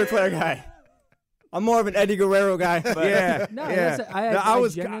 I'm not a Ric Flair guy. I'm more of an Eddie Guerrero guy. But. Yeah, No, yeah. I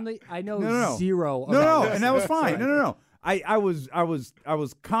was genuinely. I know zero. No, about and that was fine. No. I was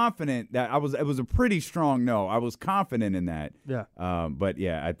confident that it was a pretty strong no. I was confident in that. Yeah. But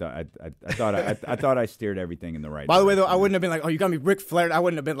yeah, I thought I steered everything in the right. By the way, though, I wouldn't have been like, "Oh, you got me Ric Flair." I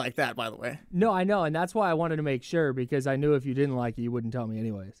wouldn't have been like that. By the way. No, I know, and that's why I wanted to make sure because I knew if you didn't like it, you wouldn't tell me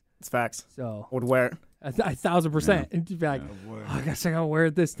anyways. It's facts. So would wear it 1,000%. And you'd be like, I guess I gotta wear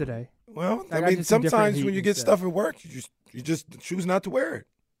it this today. Well, I mean, sometimes when you get stuff at work, you just choose not to wear it.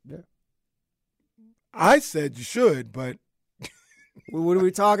 Yeah. I said you should, but what are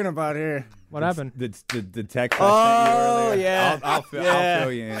we talking about here? What happened? The text I sent you earlier. Yeah. I'll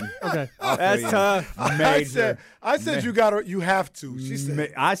fill you in. Okay. That's tough. I said you have to. She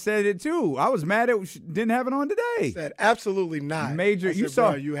said. I said it too. I was mad didn't have it on today. I said absolutely not. Major. I said, you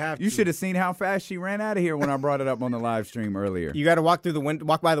saw. Bro, you have to. You should have seen how fast she ran out of here when I brought it up on the live stream earlier. You got to walk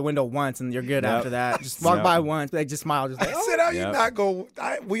by the window once, and you're good after that. Just walk by once, like just smile. Just like, I said, how you not go?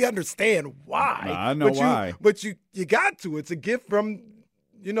 We understand why. Nah, I know why. But you got to. It's a gift from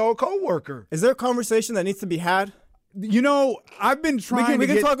a coworker. Is there a conversation that needs to be had? I've been trying. We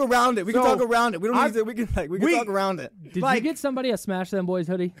can talk around it. We can talk around it. We don't need to. We can talk around it. Did you get somebody a Smash Them Boys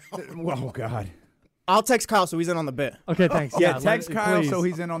hoodie? Oh God. I'll text Kyle so he's in on the bit. Okay, thanks. Yeah, text Kyle so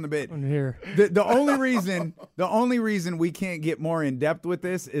he's in on the bit. I'm here. The only reason we can't get more in depth with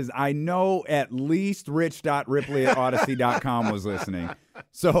this is I know at least rich.ripley@odyssey.com was listening.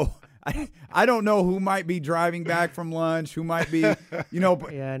 So I don't know who might be driving back from lunch, who might be,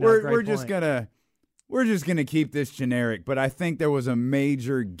 we're just gonna keep this generic. But I think there was a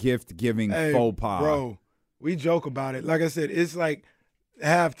major gift giving faux pas. Bro, we joke about it. Like I said, it's like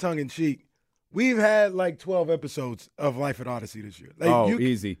half tongue in cheek. We've had like 12 episodes of Life at Odyssey this year.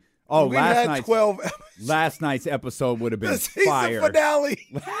 Easy. Oh, last night's episode would have been fire. Finale.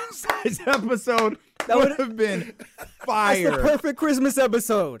 Last night's episode would have been fire. That's the perfect Christmas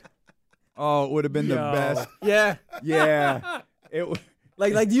episode. Oh, it would have been the best. Yeah. Yeah. It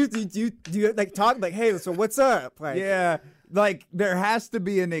like do you like talk like, hey, so what's up? Like, yeah. Like there has to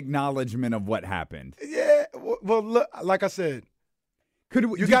be an acknowledgement of what happened. Yeah. Well, look, like I said,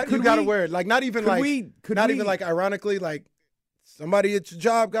 you got to wear it. Like not even like ironically, like somebody at your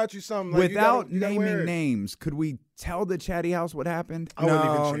job got you something. Like, without you gotta naming names, could we tell the Chatty House what happened? I wouldn't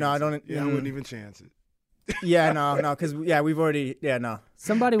even chance I don't. Yeah, I wouldn't even chance it. Yeah, no, because we've already. Yeah, no.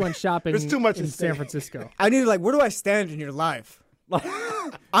 Somebody went shopping. There's too much in to San say. Francisco. I need where do I stand in your life?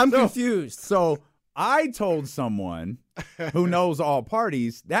 I'm confused. So I told someone who knows all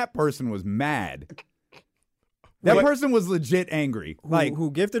parties that person was mad. That person was legit angry. Who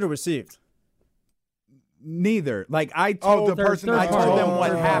gifted or received? Neither. Like I told the person. I told them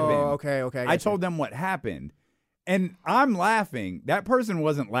what happened. Okay. I told them what happened, and I'm laughing. That person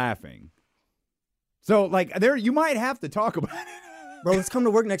wasn't laughing. So like you might have to talk about it. Bro, let's come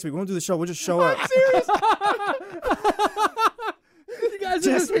to work next week. We won't do the show. We'll just show up. Serious? You guys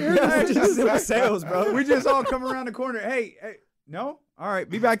are just here. Just sales, bro. We just all come around the corner. Hey, no? All right,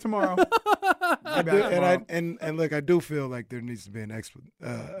 be back tomorrow. And look, I do feel like there needs to be an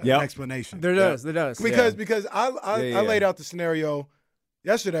explanation. There does. Because I laid out the scenario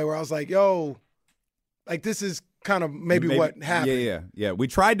yesterday where I was like, yo, like this is kind of maybe what happened. Yeah. We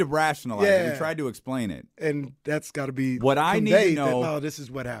tried to rationalize it. We tried to explain it. And that's got to be what I need to know. No, this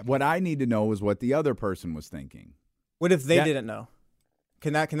is what happened. What I need to know is what the other person was thinking. What if they didn't know?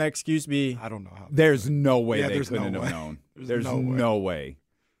 Can that excuse be? I don't know how. There's no way they there's couldn't no have way. known. There's There's no no way.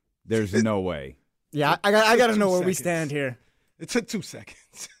 There's no way. Yeah, I got to know where we seconds. stand here. It took 2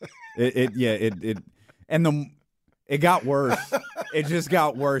 seconds. It got worse. It just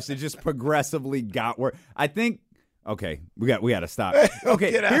got worse. It just progressively got worse. I think. Okay, we got to stop.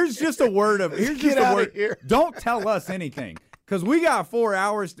 Okay, here's just a word of. Here's just a word. Here. Don't tell us anything. Because we got 4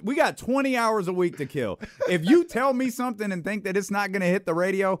 hours. We got 20 hours a week to kill. If you tell me something and think that it's not going to hit the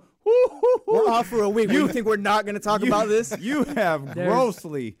radio, we're off for a week. You think we're not going to talk about this? You have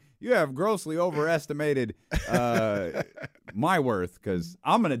grossly overestimated my worth, because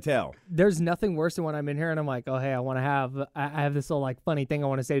I'm going to tell. There's nothing worse than when I'm in here and I'm like, oh, hey, I have this little like funny thing I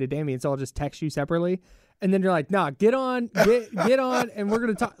want to say to Damien, so I'll just text you separately. And then you're like, nah, get on, and we're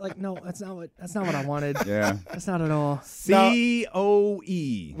gonna talk. Like, no, that's not what I wanted. Yeah, that's not at all. COE.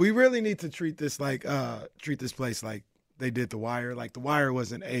 We really need to treat this place like they did The Wire. Like The Wire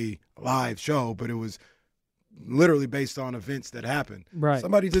wasn't a live show, but it was literally based on events that happened. Right.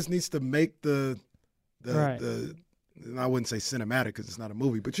 Somebody just needs to make the Right. and I wouldn't say cinematic because it's not a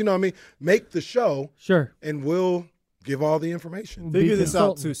movie, but you know what I mean. Make the show, sure, and we'll give all the information. Figure this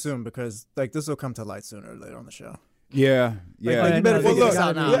out too soon, because like this will come to light sooner or later on the show. Yeah. Like, you better figure this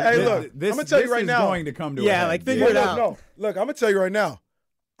out now. Hey, look, I'm gonna tell you right now. Going to come to a head. like figure it out. No, look, I'm gonna tell you right now.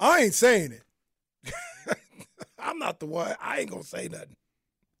 I ain't saying it. I'm not the one. I ain't gonna say nothing.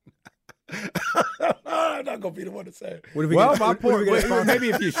 I'm not gonna be the one to say it. Maybe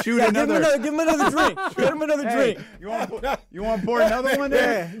if you shoot another, give him another drink. Give him another drink. You want to pour another one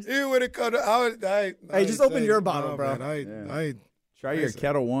there? Even when it comes to, hey, just open your bottle, bro. Man, try your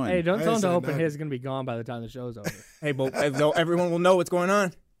Kettle One. Hey, don't tell him to open his. It's gonna be gone by the time the show's over. Hey, but everyone will know what's going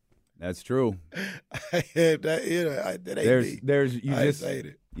on. That's true. You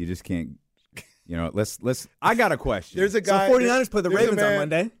just can't. You know, let's. I got a question. There's a guy. So 49ers play the Ravens on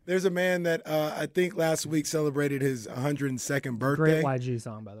Monday. There's a man that I think last week celebrated his 102nd birthday. Great YG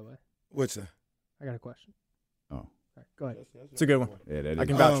song, by the way. What's that? I got a question. Oh, right, go ahead. It's a good one. Yeah, that is. I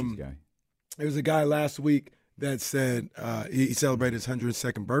can vouch for this guy. There was a guy last week that said he celebrated his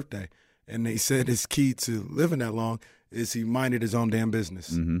 102nd birthday, and he said his key to living that long is he minded his own damn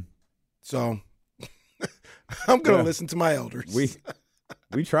business. Mm-hmm. So I'm gonna listen to my elders.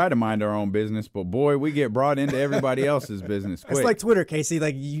 We try to mind our own business, but boy, we get brought into everybody else's business quick. It's like Twitter, Casey.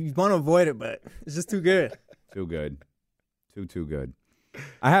 Like you want to avoid it, but it's just too good. Too good. Too good.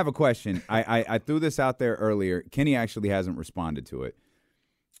 I have a question. I threw this out there earlier. Kenny actually hasn't responded to it,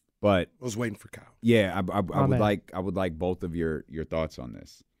 but I was waiting for Kyle. Yeah, I would like both of your thoughts on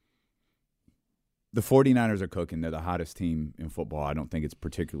this. The 49ers are cooking. They're the hottest team in football. I don't think it's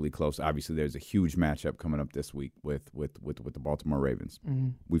particularly close. Obviously, there's a huge matchup coming up this week with the Baltimore Ravens.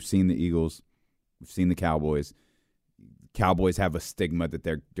 Mm-hmm. We've seen the Eagles. We've seen the Cowboys. Cowboys have a stigma that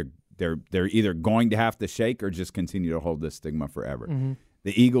they're either going to have to shake or just continue to hold this stigma forever. Mm-hmm.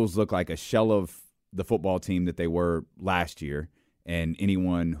 The Eagles look like a shell of the football team that they were last year, and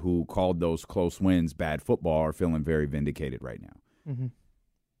anyone who called those close wins bad football are feeling very vindicated right now. Mm-hmm.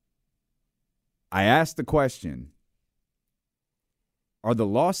 I asked the question, are the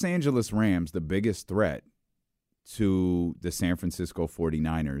Los Angeles Rams the biggest threat to the San Francisco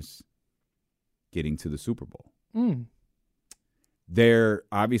 49ers getting to the Super Bowl? They're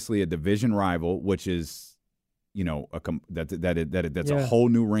obviously a division rival, which is, you know, that's a whole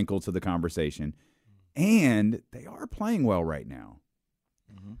new wrinkle to the conversation. And they are playing well right now.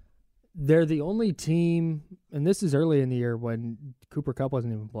 Mm-hmm. They're the only team, and this is early in the year when Cooper Kupp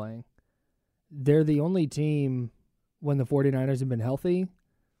wasn't even playing. They're the only team when the 49ers have been healthy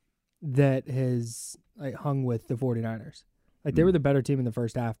that has hung with the 49ers. They were the better team in the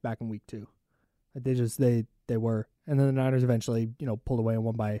first half back in week 2. They were. And then the Niners eventually, pulled away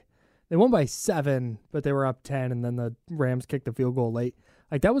and they won by 7, but they were up 10, and then the Rams kicked the field goal late.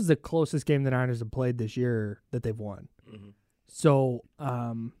 That was the closest game the Niners have played this year that they've won. Mm-hmm. So,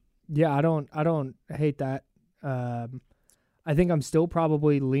 I don't hate that. I think I'm still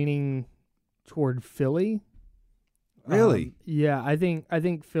probably leaning toward Philly. Really? Yeah, I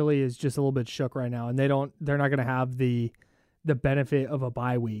think Philly is just a little bit shook right now, and they're not going to have the benefit of a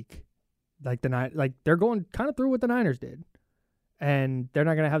bye week. They're going kind of through what the Niners did, and they're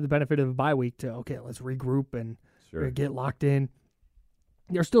not going to have the benefit of a bye week to let's regroup and get locked in.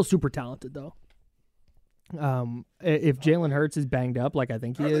 They're still super talented though. If Jalen Hurts is banged up like I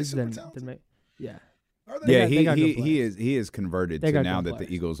think he is, then yeah. He is converted to now that players.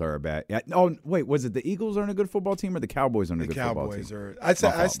 the Eagles are a bad. Oh wait, was it the Eagles aren't a good football team or the Cowboys aren't a good football team? I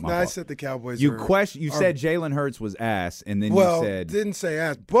said the Cowboys. You said Jalen Hurts was ass, and then you said didn't say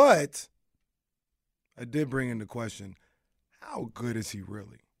ass, but I did bring into question how good is he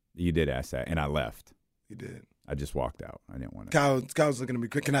really? You did ask that, and I left. You did. I just walked out. I didn't want to. Kyle's looking at me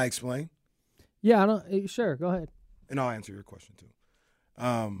quick. Can I explain? Yeah, I don't. Sure, go ahead. And I'll answer your question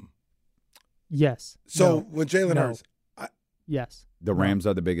too. Yes. So No. with Jalen No. Hurts, Yes. The Rams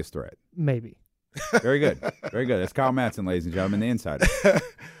are the biggest threat. Maybe. Very good. Very good. That's Kyle Madson, ladies and gentlemen, the insider.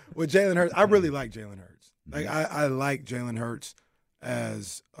 with Jalen Hurts, I really like Jalen Hurts. Like I like Jalen Hurts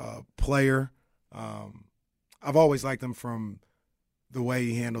as a player. I've always liked him from the way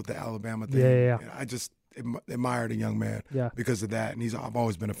he handled the Alabama thing. Yeah. I just admired the young man because of that, and I've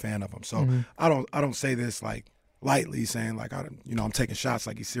always been a fan of him. So I don't say this like lightly, saying like I'm taking shots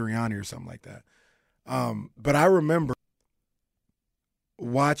like he's Sirianni or something like that. But I remember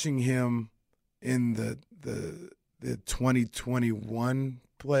watching him in the 2021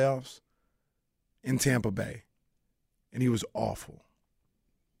 playoffs in Tampa Bay, and he was awful.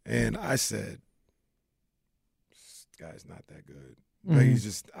 And I said, this guy's not that good. But he's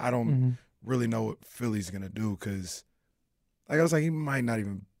just, I don't really know what Philly's going to do because, like I was like, he might not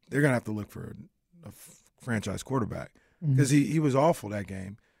even, they're going to have to look for a franchise quarterback because he was awful that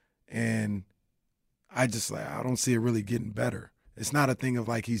game. And I don't see it really getting better. It's not a thing of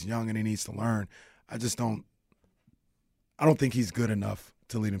like he's young and he needs to learn. I don't think he's good enough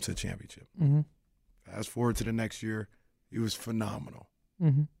to lead him to a championship. Fast forward to the next year, he was phenomenal.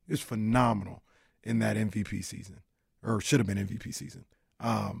 He was phenomenal in that MVP season, or should have been MVP season.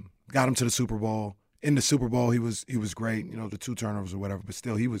 Got him to the Super Bowl. In the Super Bowl, he was great. The 2 turnovers or whatever, but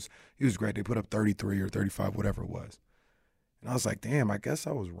still, he was great. They put up 33 or 35, whatever it was. And I was like, damn, I guess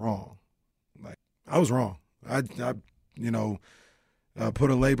I was wrong. Like I was wrong. I put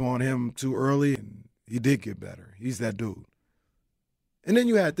a label on him too early, and he did get better. He's that dude. And then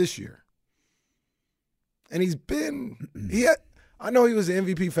you had this year, and I know he was an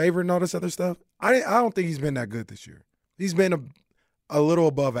MVP favorite and all this other stuff. I don't think he's been that good this year. He's been a little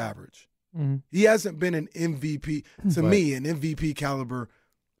above average. He hasn't been an MVP, to me, an MVP caliber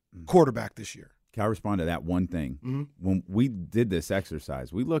quarterback this year. Can I respond to that one thing? When we did this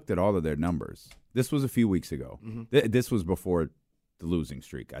exercise, we looked at all of their numbers. This was a few weeks ago. This was before the losing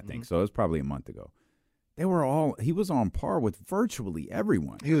streak, I think. So it was probably a month ago. He was on par with virtually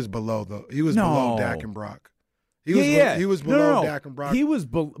everyone. He was below below Dak and Brock. He was below Dak and Brock. He was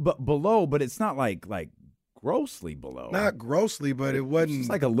below, but it's not like grossly below. Not grossly, but it wasn't. It's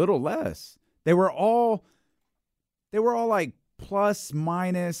like a little less. They were all like plus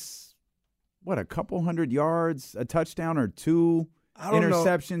minus, a couple hundred yards, a touchdown or 2,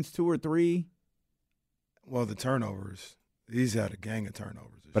 interceptions, 2 or 3. Well, the turnovers. He's had a gang of turnovers.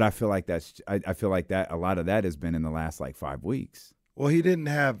 But I feel like that a lot of that has been in the last 5 weeks. Well, he didn't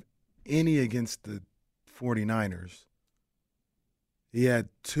have any against the 49ers. He had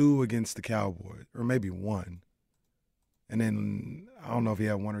 2 against the Cowboys, or maybe 1. And then I don't know if he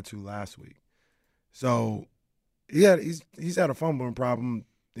had 1 or 2 last week. So he's had a fumbling problem.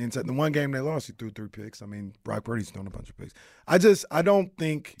 The one game they lost, he threw 3 picks. I mean, Brock Purdy's thrown a bunch of picks. I don't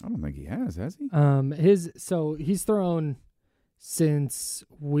think he has he? He's thrown since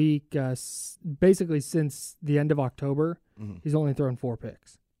basically since the end of October. He's only thrown 4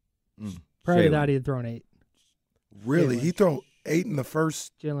 picks. Prior to that, he had thrown 8. Really? He thrown 8 in the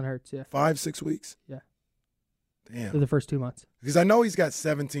first Jalen Hurts, 5-6 weeks? Yeah. Damn. For the first 2 months. Because I know he's got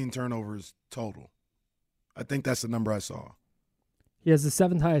 17 turnovers total. I think that's the number I saw. He has the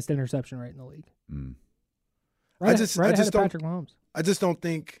 7th highest interception rate in the league. I just ahead of don't. Patrick Mahomes. I just don't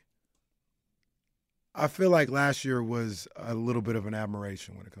think. I feel like last year was a little bit of an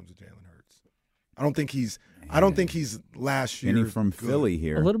admiration when it comes to Jalen Hurts. I don't think he's last year. Any from Philly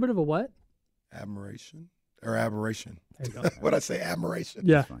here. A little bit of a what? Admiration or aberration? What'd I say? Admiration.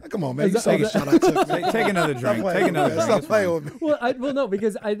 Yeah. Come on, man. You saw the shot I took. Take another drink. Take another drink. Stop playing with me. Well, no,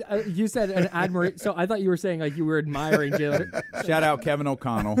 because you said an admiration. So I thought you were saying like you were admiring Jalen. Shout out Kevin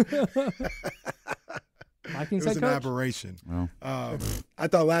O'Connell. It was an aberration. Well. I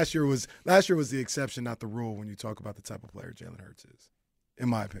thought last year was the exception, not the rule, when you talk about the type of player Jalen Hurts is, in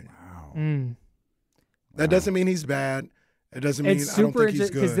my opinion. Wow. That doesn't mean he's bad. It doesn't mean I don't think he's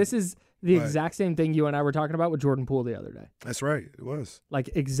good. Because this is the exact same thing you and I were talking about with Jordan Poole the other day. That's right. It was. Like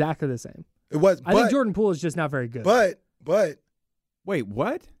exactly the same. It was. I think Jordan Poole is just not very good. But. Wait,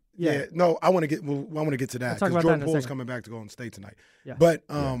 what? Yeah. No, I want to get to that because Jordan Poole's coming back to Golden State tonight. Yeah. But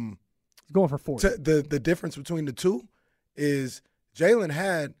he's going for 40. The difference between the two is Jalen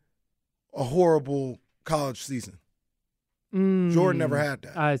had a horrible college season. Jordan never had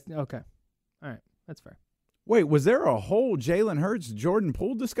that. Okay. All right. That's fair. Wait, was there a whole Jalen Hurts Jordan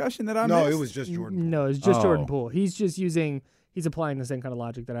Poole discussion that I missed? No, it was just Jordan Poole. No, it's just Jordan Poole. He's just using he's applying the same kind of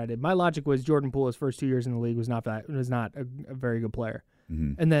logic that I did. My logic was Jordan Poole, his first 2 years in the league, was not a very good player.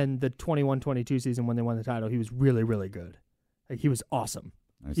 Mm-hmm. And then the 21-22 season when they won the title, he was really, really good. Like, he was awesome.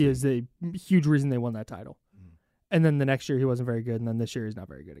 He is the huge reason they won that title. And then the next year he wasn't very good, and then this year he's not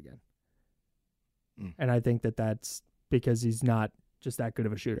very good again. And I think that's because he's not just that good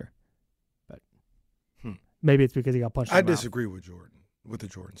of a shooter. But maybe it's because he got punched in the mouth. disagree with the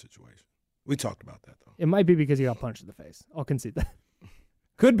Jordan situation. We talked about that, though. It might be because he got punched in the face. I'll concede that.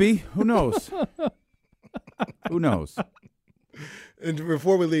 Could be. Who knows? Who knows? And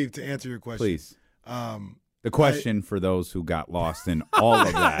before we leave, to answer your question. Please. The question for those who got lost in all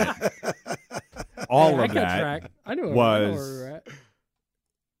of that, I knew was, where we were at.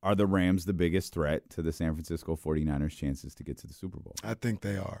 Are the Rams the biggest threat to the San Francisco 49ers' chances to get to the Super Bowl? I think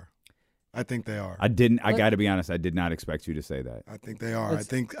they are. I got to be honest, I did not expect you to say that. I think they are. I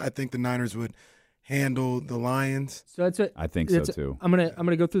think the Niners would handle the Lions. So that's it. I think so too. I'm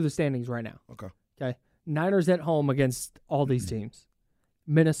gonna go through the standings right now. Okay. Niners at home against all these teams.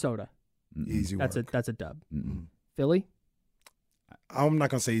 Minnesota. Easy work. That's a dub. Philly. I'm not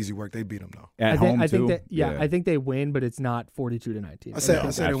gonna say easy work. They beat them though. At home too. I think they win, but it's not 42-19. I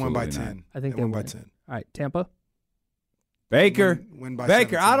said they won by 10. I think they win by 10. All right, Tampa. Baker. Win by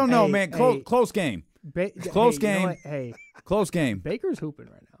Baker. 17. I don't know, man. Close game. Close game. Close game. Baker's hooping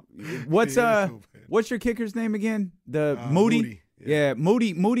right now. What's your kicker's name again? The Moody. Yeah,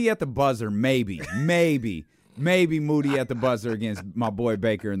 Moody at the buzzer. Maybe Moody at the buzzer against my boy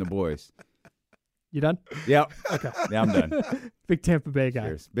Baker and the boys. You done? Yep. Okay. Yeah, I'm done. Big Tampa Bay guy.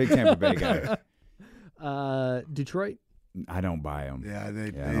 Cheers. Big Tampa Bay guy. Detroit. I don't buy them. Yeah,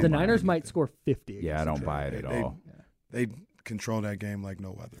 the Niners might score 50. Yeah, I don't buy it at all. They control that game like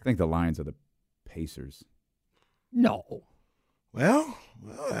no other. I think the Lions are the Pacers. No. Well,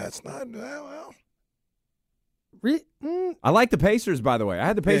 that's not well. I like the Pacers, by the way. I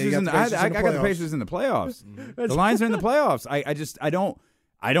had the Pacers I got the Pacers in the playoffs. The Lions are in the playoffs.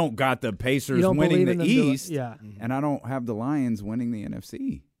 I don't got the Pacers winning the East. And I don't have the Lions winning the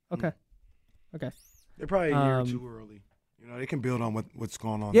NFC. Okay. They're probably a year too early. You know, they can build on what's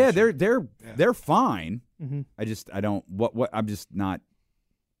going on. Yeah, they're fine. Mm-hmm. I'm just not.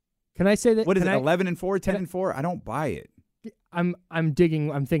 Can I say that? What is it? 11-4, 10-4? I don't buy it. I'm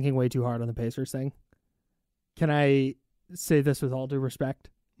thinking way too hard on the Pacers thing. Can I say this with all due respect?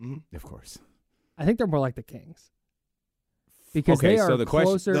 Mm-hmm. Of course. I think they're more like the Kings. Because they are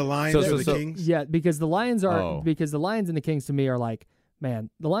closer. The Lions are the Kings? Yeah, because the Lions are because the Lions and the Kings to me are like,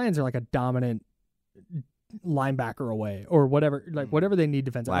 man, the Lions are like a dominant linebacker away or whatever, like whatever they need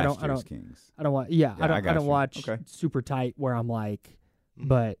defensive. I don't watch super tight where I'm like,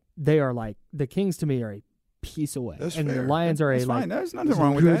 but they are like the Kings to me are a piece away. That's and fair. the Lions are That's fine. There's nothing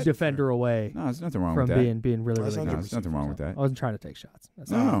wrong with that. Defender away. No, there's nothing wrong from with that. being really, really good. There's nothing wrong with that. I wasn't trying to take shots.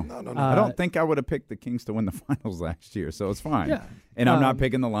 No. I don't think I would have picked the Kings to win the finals last year, so it's fine. Yeah. And I'm not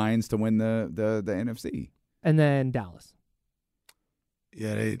picking the Lions to win the NFC. And then Dallas.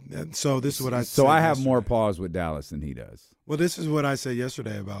 Yeah, so this is what I. So I have more pause with Dallas than he does. Well, this is what I said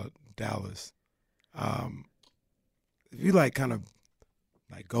yesterday about Dallas. If you kind of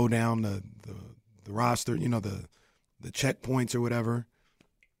go down the roster, you know, the checkpoints or whatever,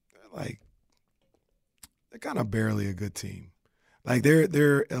 they're kind of barely a good team. Like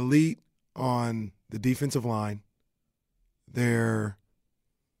they're elite on the defensive line. They're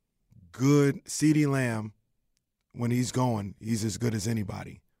good. CeeDee Lamb, when he's going, he's as good as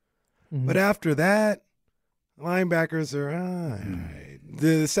anybody. Mm-hmm. But after that, linebackers are all right.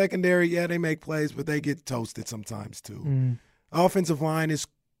 The secondary, they make plays, but they get toasted sometimes too. Mm. Offensive line is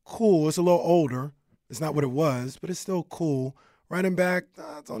cool. It's a little older. It's not what it was, but it's still cool. Running back,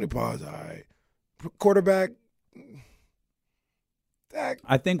 it's only pause. All right. Quarterback,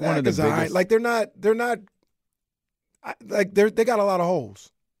 I think one of the biggest. Right. Like they're not. They got a lot of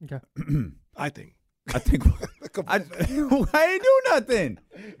holes. Okay. I think. I ain't do nothing.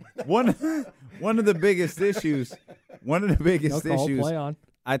 One of the biggest issues.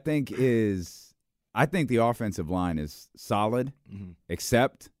 I think the offensive line is solid,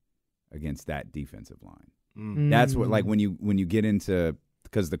 except against that defensive line. Mm. That's what when you get into,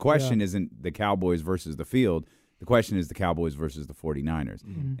 because the question isn't the Cowboys versus the field. The question is the Cowboys versus the 49ers.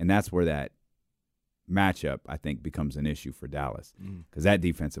 Mm-hmm. And that's where that matchup, I think, becomes an issue for Dallas. Because that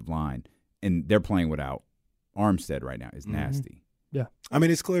defensive line, and they're playing without Armstead right now, is nasty. Yeah. I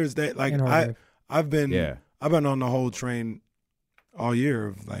mean, it's clear as day. Like I've been on the whole train all year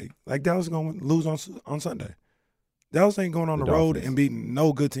of like Dallas is going to lose on Sunday. Dallas ain't going on the road and beating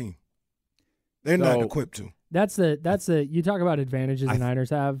no good team. They're not equipped to. That's the you talk about advantages the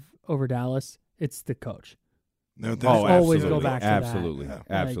Niners have over Dallas. It's the coach. Always go back to absolutely. that.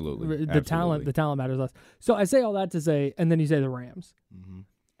 Absolutely. The talent matters less. So I say all that to say, and then you say the Rams. Mm-hmm.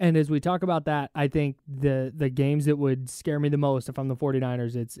 And as we talk about that, I think the games that would scare me the most if I'm the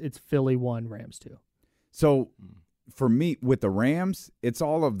 49ers, it's Philly 1, Rams 2. So for me, with the Rams, it's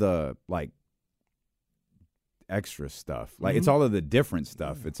all of the, like, extra stuff. Like, it's all of the different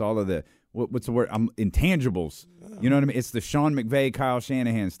stuff. It's all of the, what's the word? Intangibles. You know what I mean? It's the Sean McVay, Kyle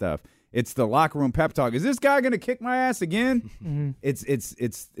Shanahan stuff. It's the locker room pep talk. Is this guy going to kick my ass again? Mm-hmm.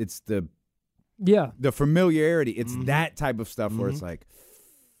 It's the familiarity. It's that type of stuff where it's like,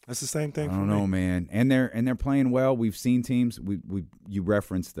 that's the same thing. I don't know, man. And they're playing well. We've seen teams. You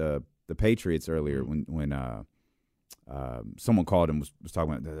referenced the Patriots earlier when someone called and was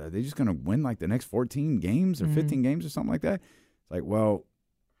talking about, are they just going to win like the next 14 games or 15 games or something like that? It's like, well,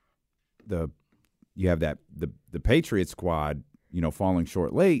 you have that the Patriots squad, falling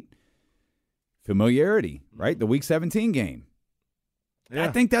short late. Familiarity, right? The Week 17 game. Yeah.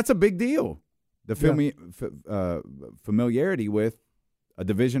 I think that's a big deal. The familiarity with a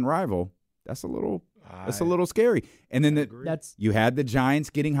division rival. That's a little scary. And then you had the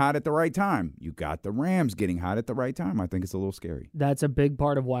Giants getting hot at the right time. You got the Rams getting hot at the right time. I think it's a little scary. That's a big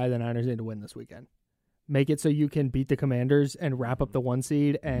part of why the Niners need to win this weekend. Make it so you can beat the Commanders and wrap up the 1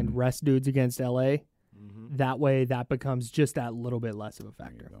 seed and rest dudes against LA. That way, that becomes just that little bit less of a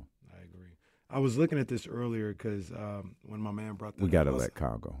factor. I agree. I was looking at this earlier because when my man brought that we got to let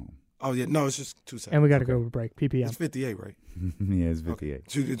Kyle go home. Oh, yeah. No, it's just 2 seconds. And we got to go to break. PPM. It's 58, right? Yeah, it's 58. Okay.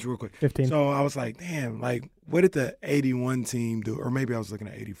 It's real quick. 15. So I was like, damn, like, what did the 81 team do? Or maybe I was looking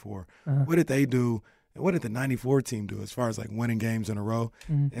at 84. What did they do? And what did the 94 team do as far as, like, winning games in a row?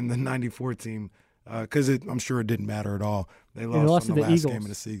 And the 94 team, because I'm sure it didn't matter at all. They lost on the last game of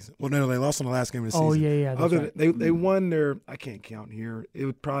the season. Well, no, they lost on the last game of the season. Oh, yeah. That's right. They won their – I can't count here. It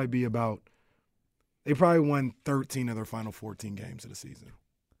would probably be about – they probably won 13 of their final 14 games of the season.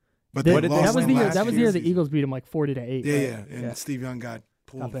 But that was the year the Eagles beat them like 40-8. Yeah, right? And Steve Young got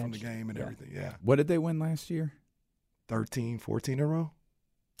pulled from the game and everything. Yeah. What did they win last year? 13, 14 in a row.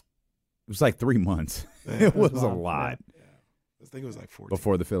 It was like 3 months. Yeah, it was a lot. Yeah. I think it was like 14.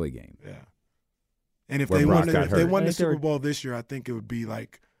 Before the Philly game. Yeah. And if they won the Super Bowl this year, I think it would be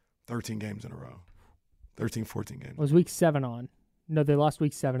like 13 games in a row. 13, 14 games. It was week 7 on. No, they lost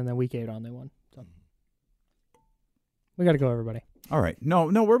week 7 and then week 8 on they won. So. We got to go, everybody. All right. No,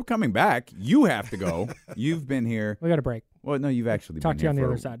 we're coming back. You have to go. You've been here. We got a break. Well, no, you've actually Talk been to you on here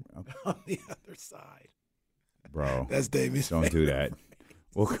the other side. Okay. On the other side. Bro. That's Davies. Don't do that.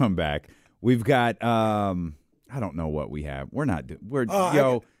 We'll come back. We've got, I don't know what we have. We're not,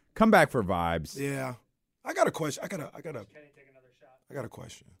 come back for vibes. Yeah. I got a question. I got a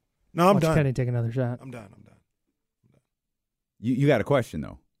question. No, I'm done. Kenny take another shot. I'm done. You got a question,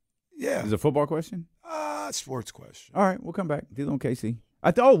 though? Yeah. Is it a football question? Sports question. All right, we'll come back. Dylan Casey.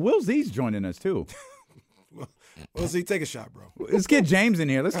 Will Z's joining us, too. Will Z, take a shot, bro. Let's get James in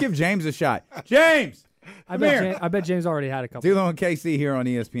here. Let's give James a shot. James! I bet James already had a couple. Dylan Casey here on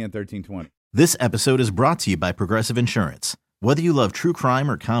ESPN 1320. This episode is brought to you by Progressive Insurance. Whether you love true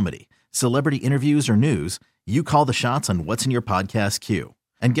crime or comedy, celebrity interviews or news, you call the shots on what's in your podcast queue.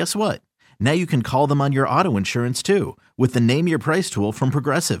 And guess what? Now you can call them on your auto insurance, too, with the Name Your Price tool from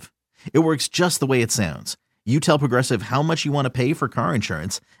Progressive. It works just the way it sounds. You tell Progressive how much you want to pay for car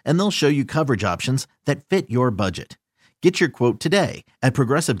insurance, and they'll show you coverage options that fit your budget. Get your quote today at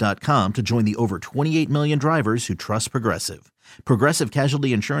Progressive.com to join the over 28 million drivers who trust Progressive. Progressive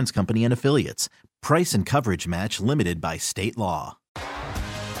Casualty Insurance Company and Affiliates. Price and coverage match limited by state law.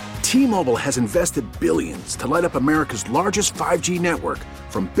 T-Mobile has invested billions to light up America's largest 5G network,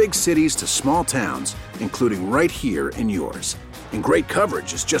 from big cities to small towns, including right here in yours. And great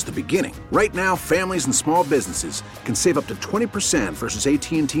coverage is just the beginning. Right now, families and small businesses can save up to 20% versus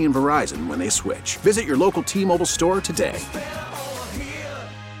AT&T and Verizon when they switch. Visit your local T-Mobile store today.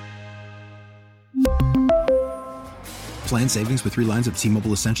 Plan savings with 3 lines of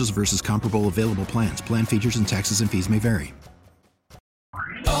T-Mobile Essentials versus comparable available plans. Plan features and taxes and fees may vary.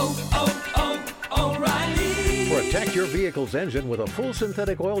 Protect your vehicle's engine with a full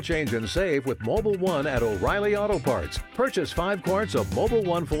synthetic oil change and save with Mobil 1 at O'Reilly Auto Parts. Purchase 5 quarts of Mobil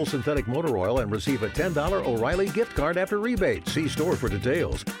 1 full synthetic motor oil and receive a $10 O'Reilly gift card after rebate. See store for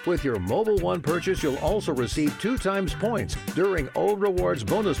details. With your Mobil 1 purchase, you'll also receive 2 times points during O Rewards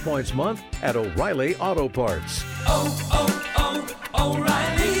Bonus Points Month at O'Reilly Auto Parts.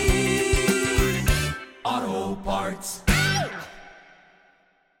 O'Reilly Auto Parts.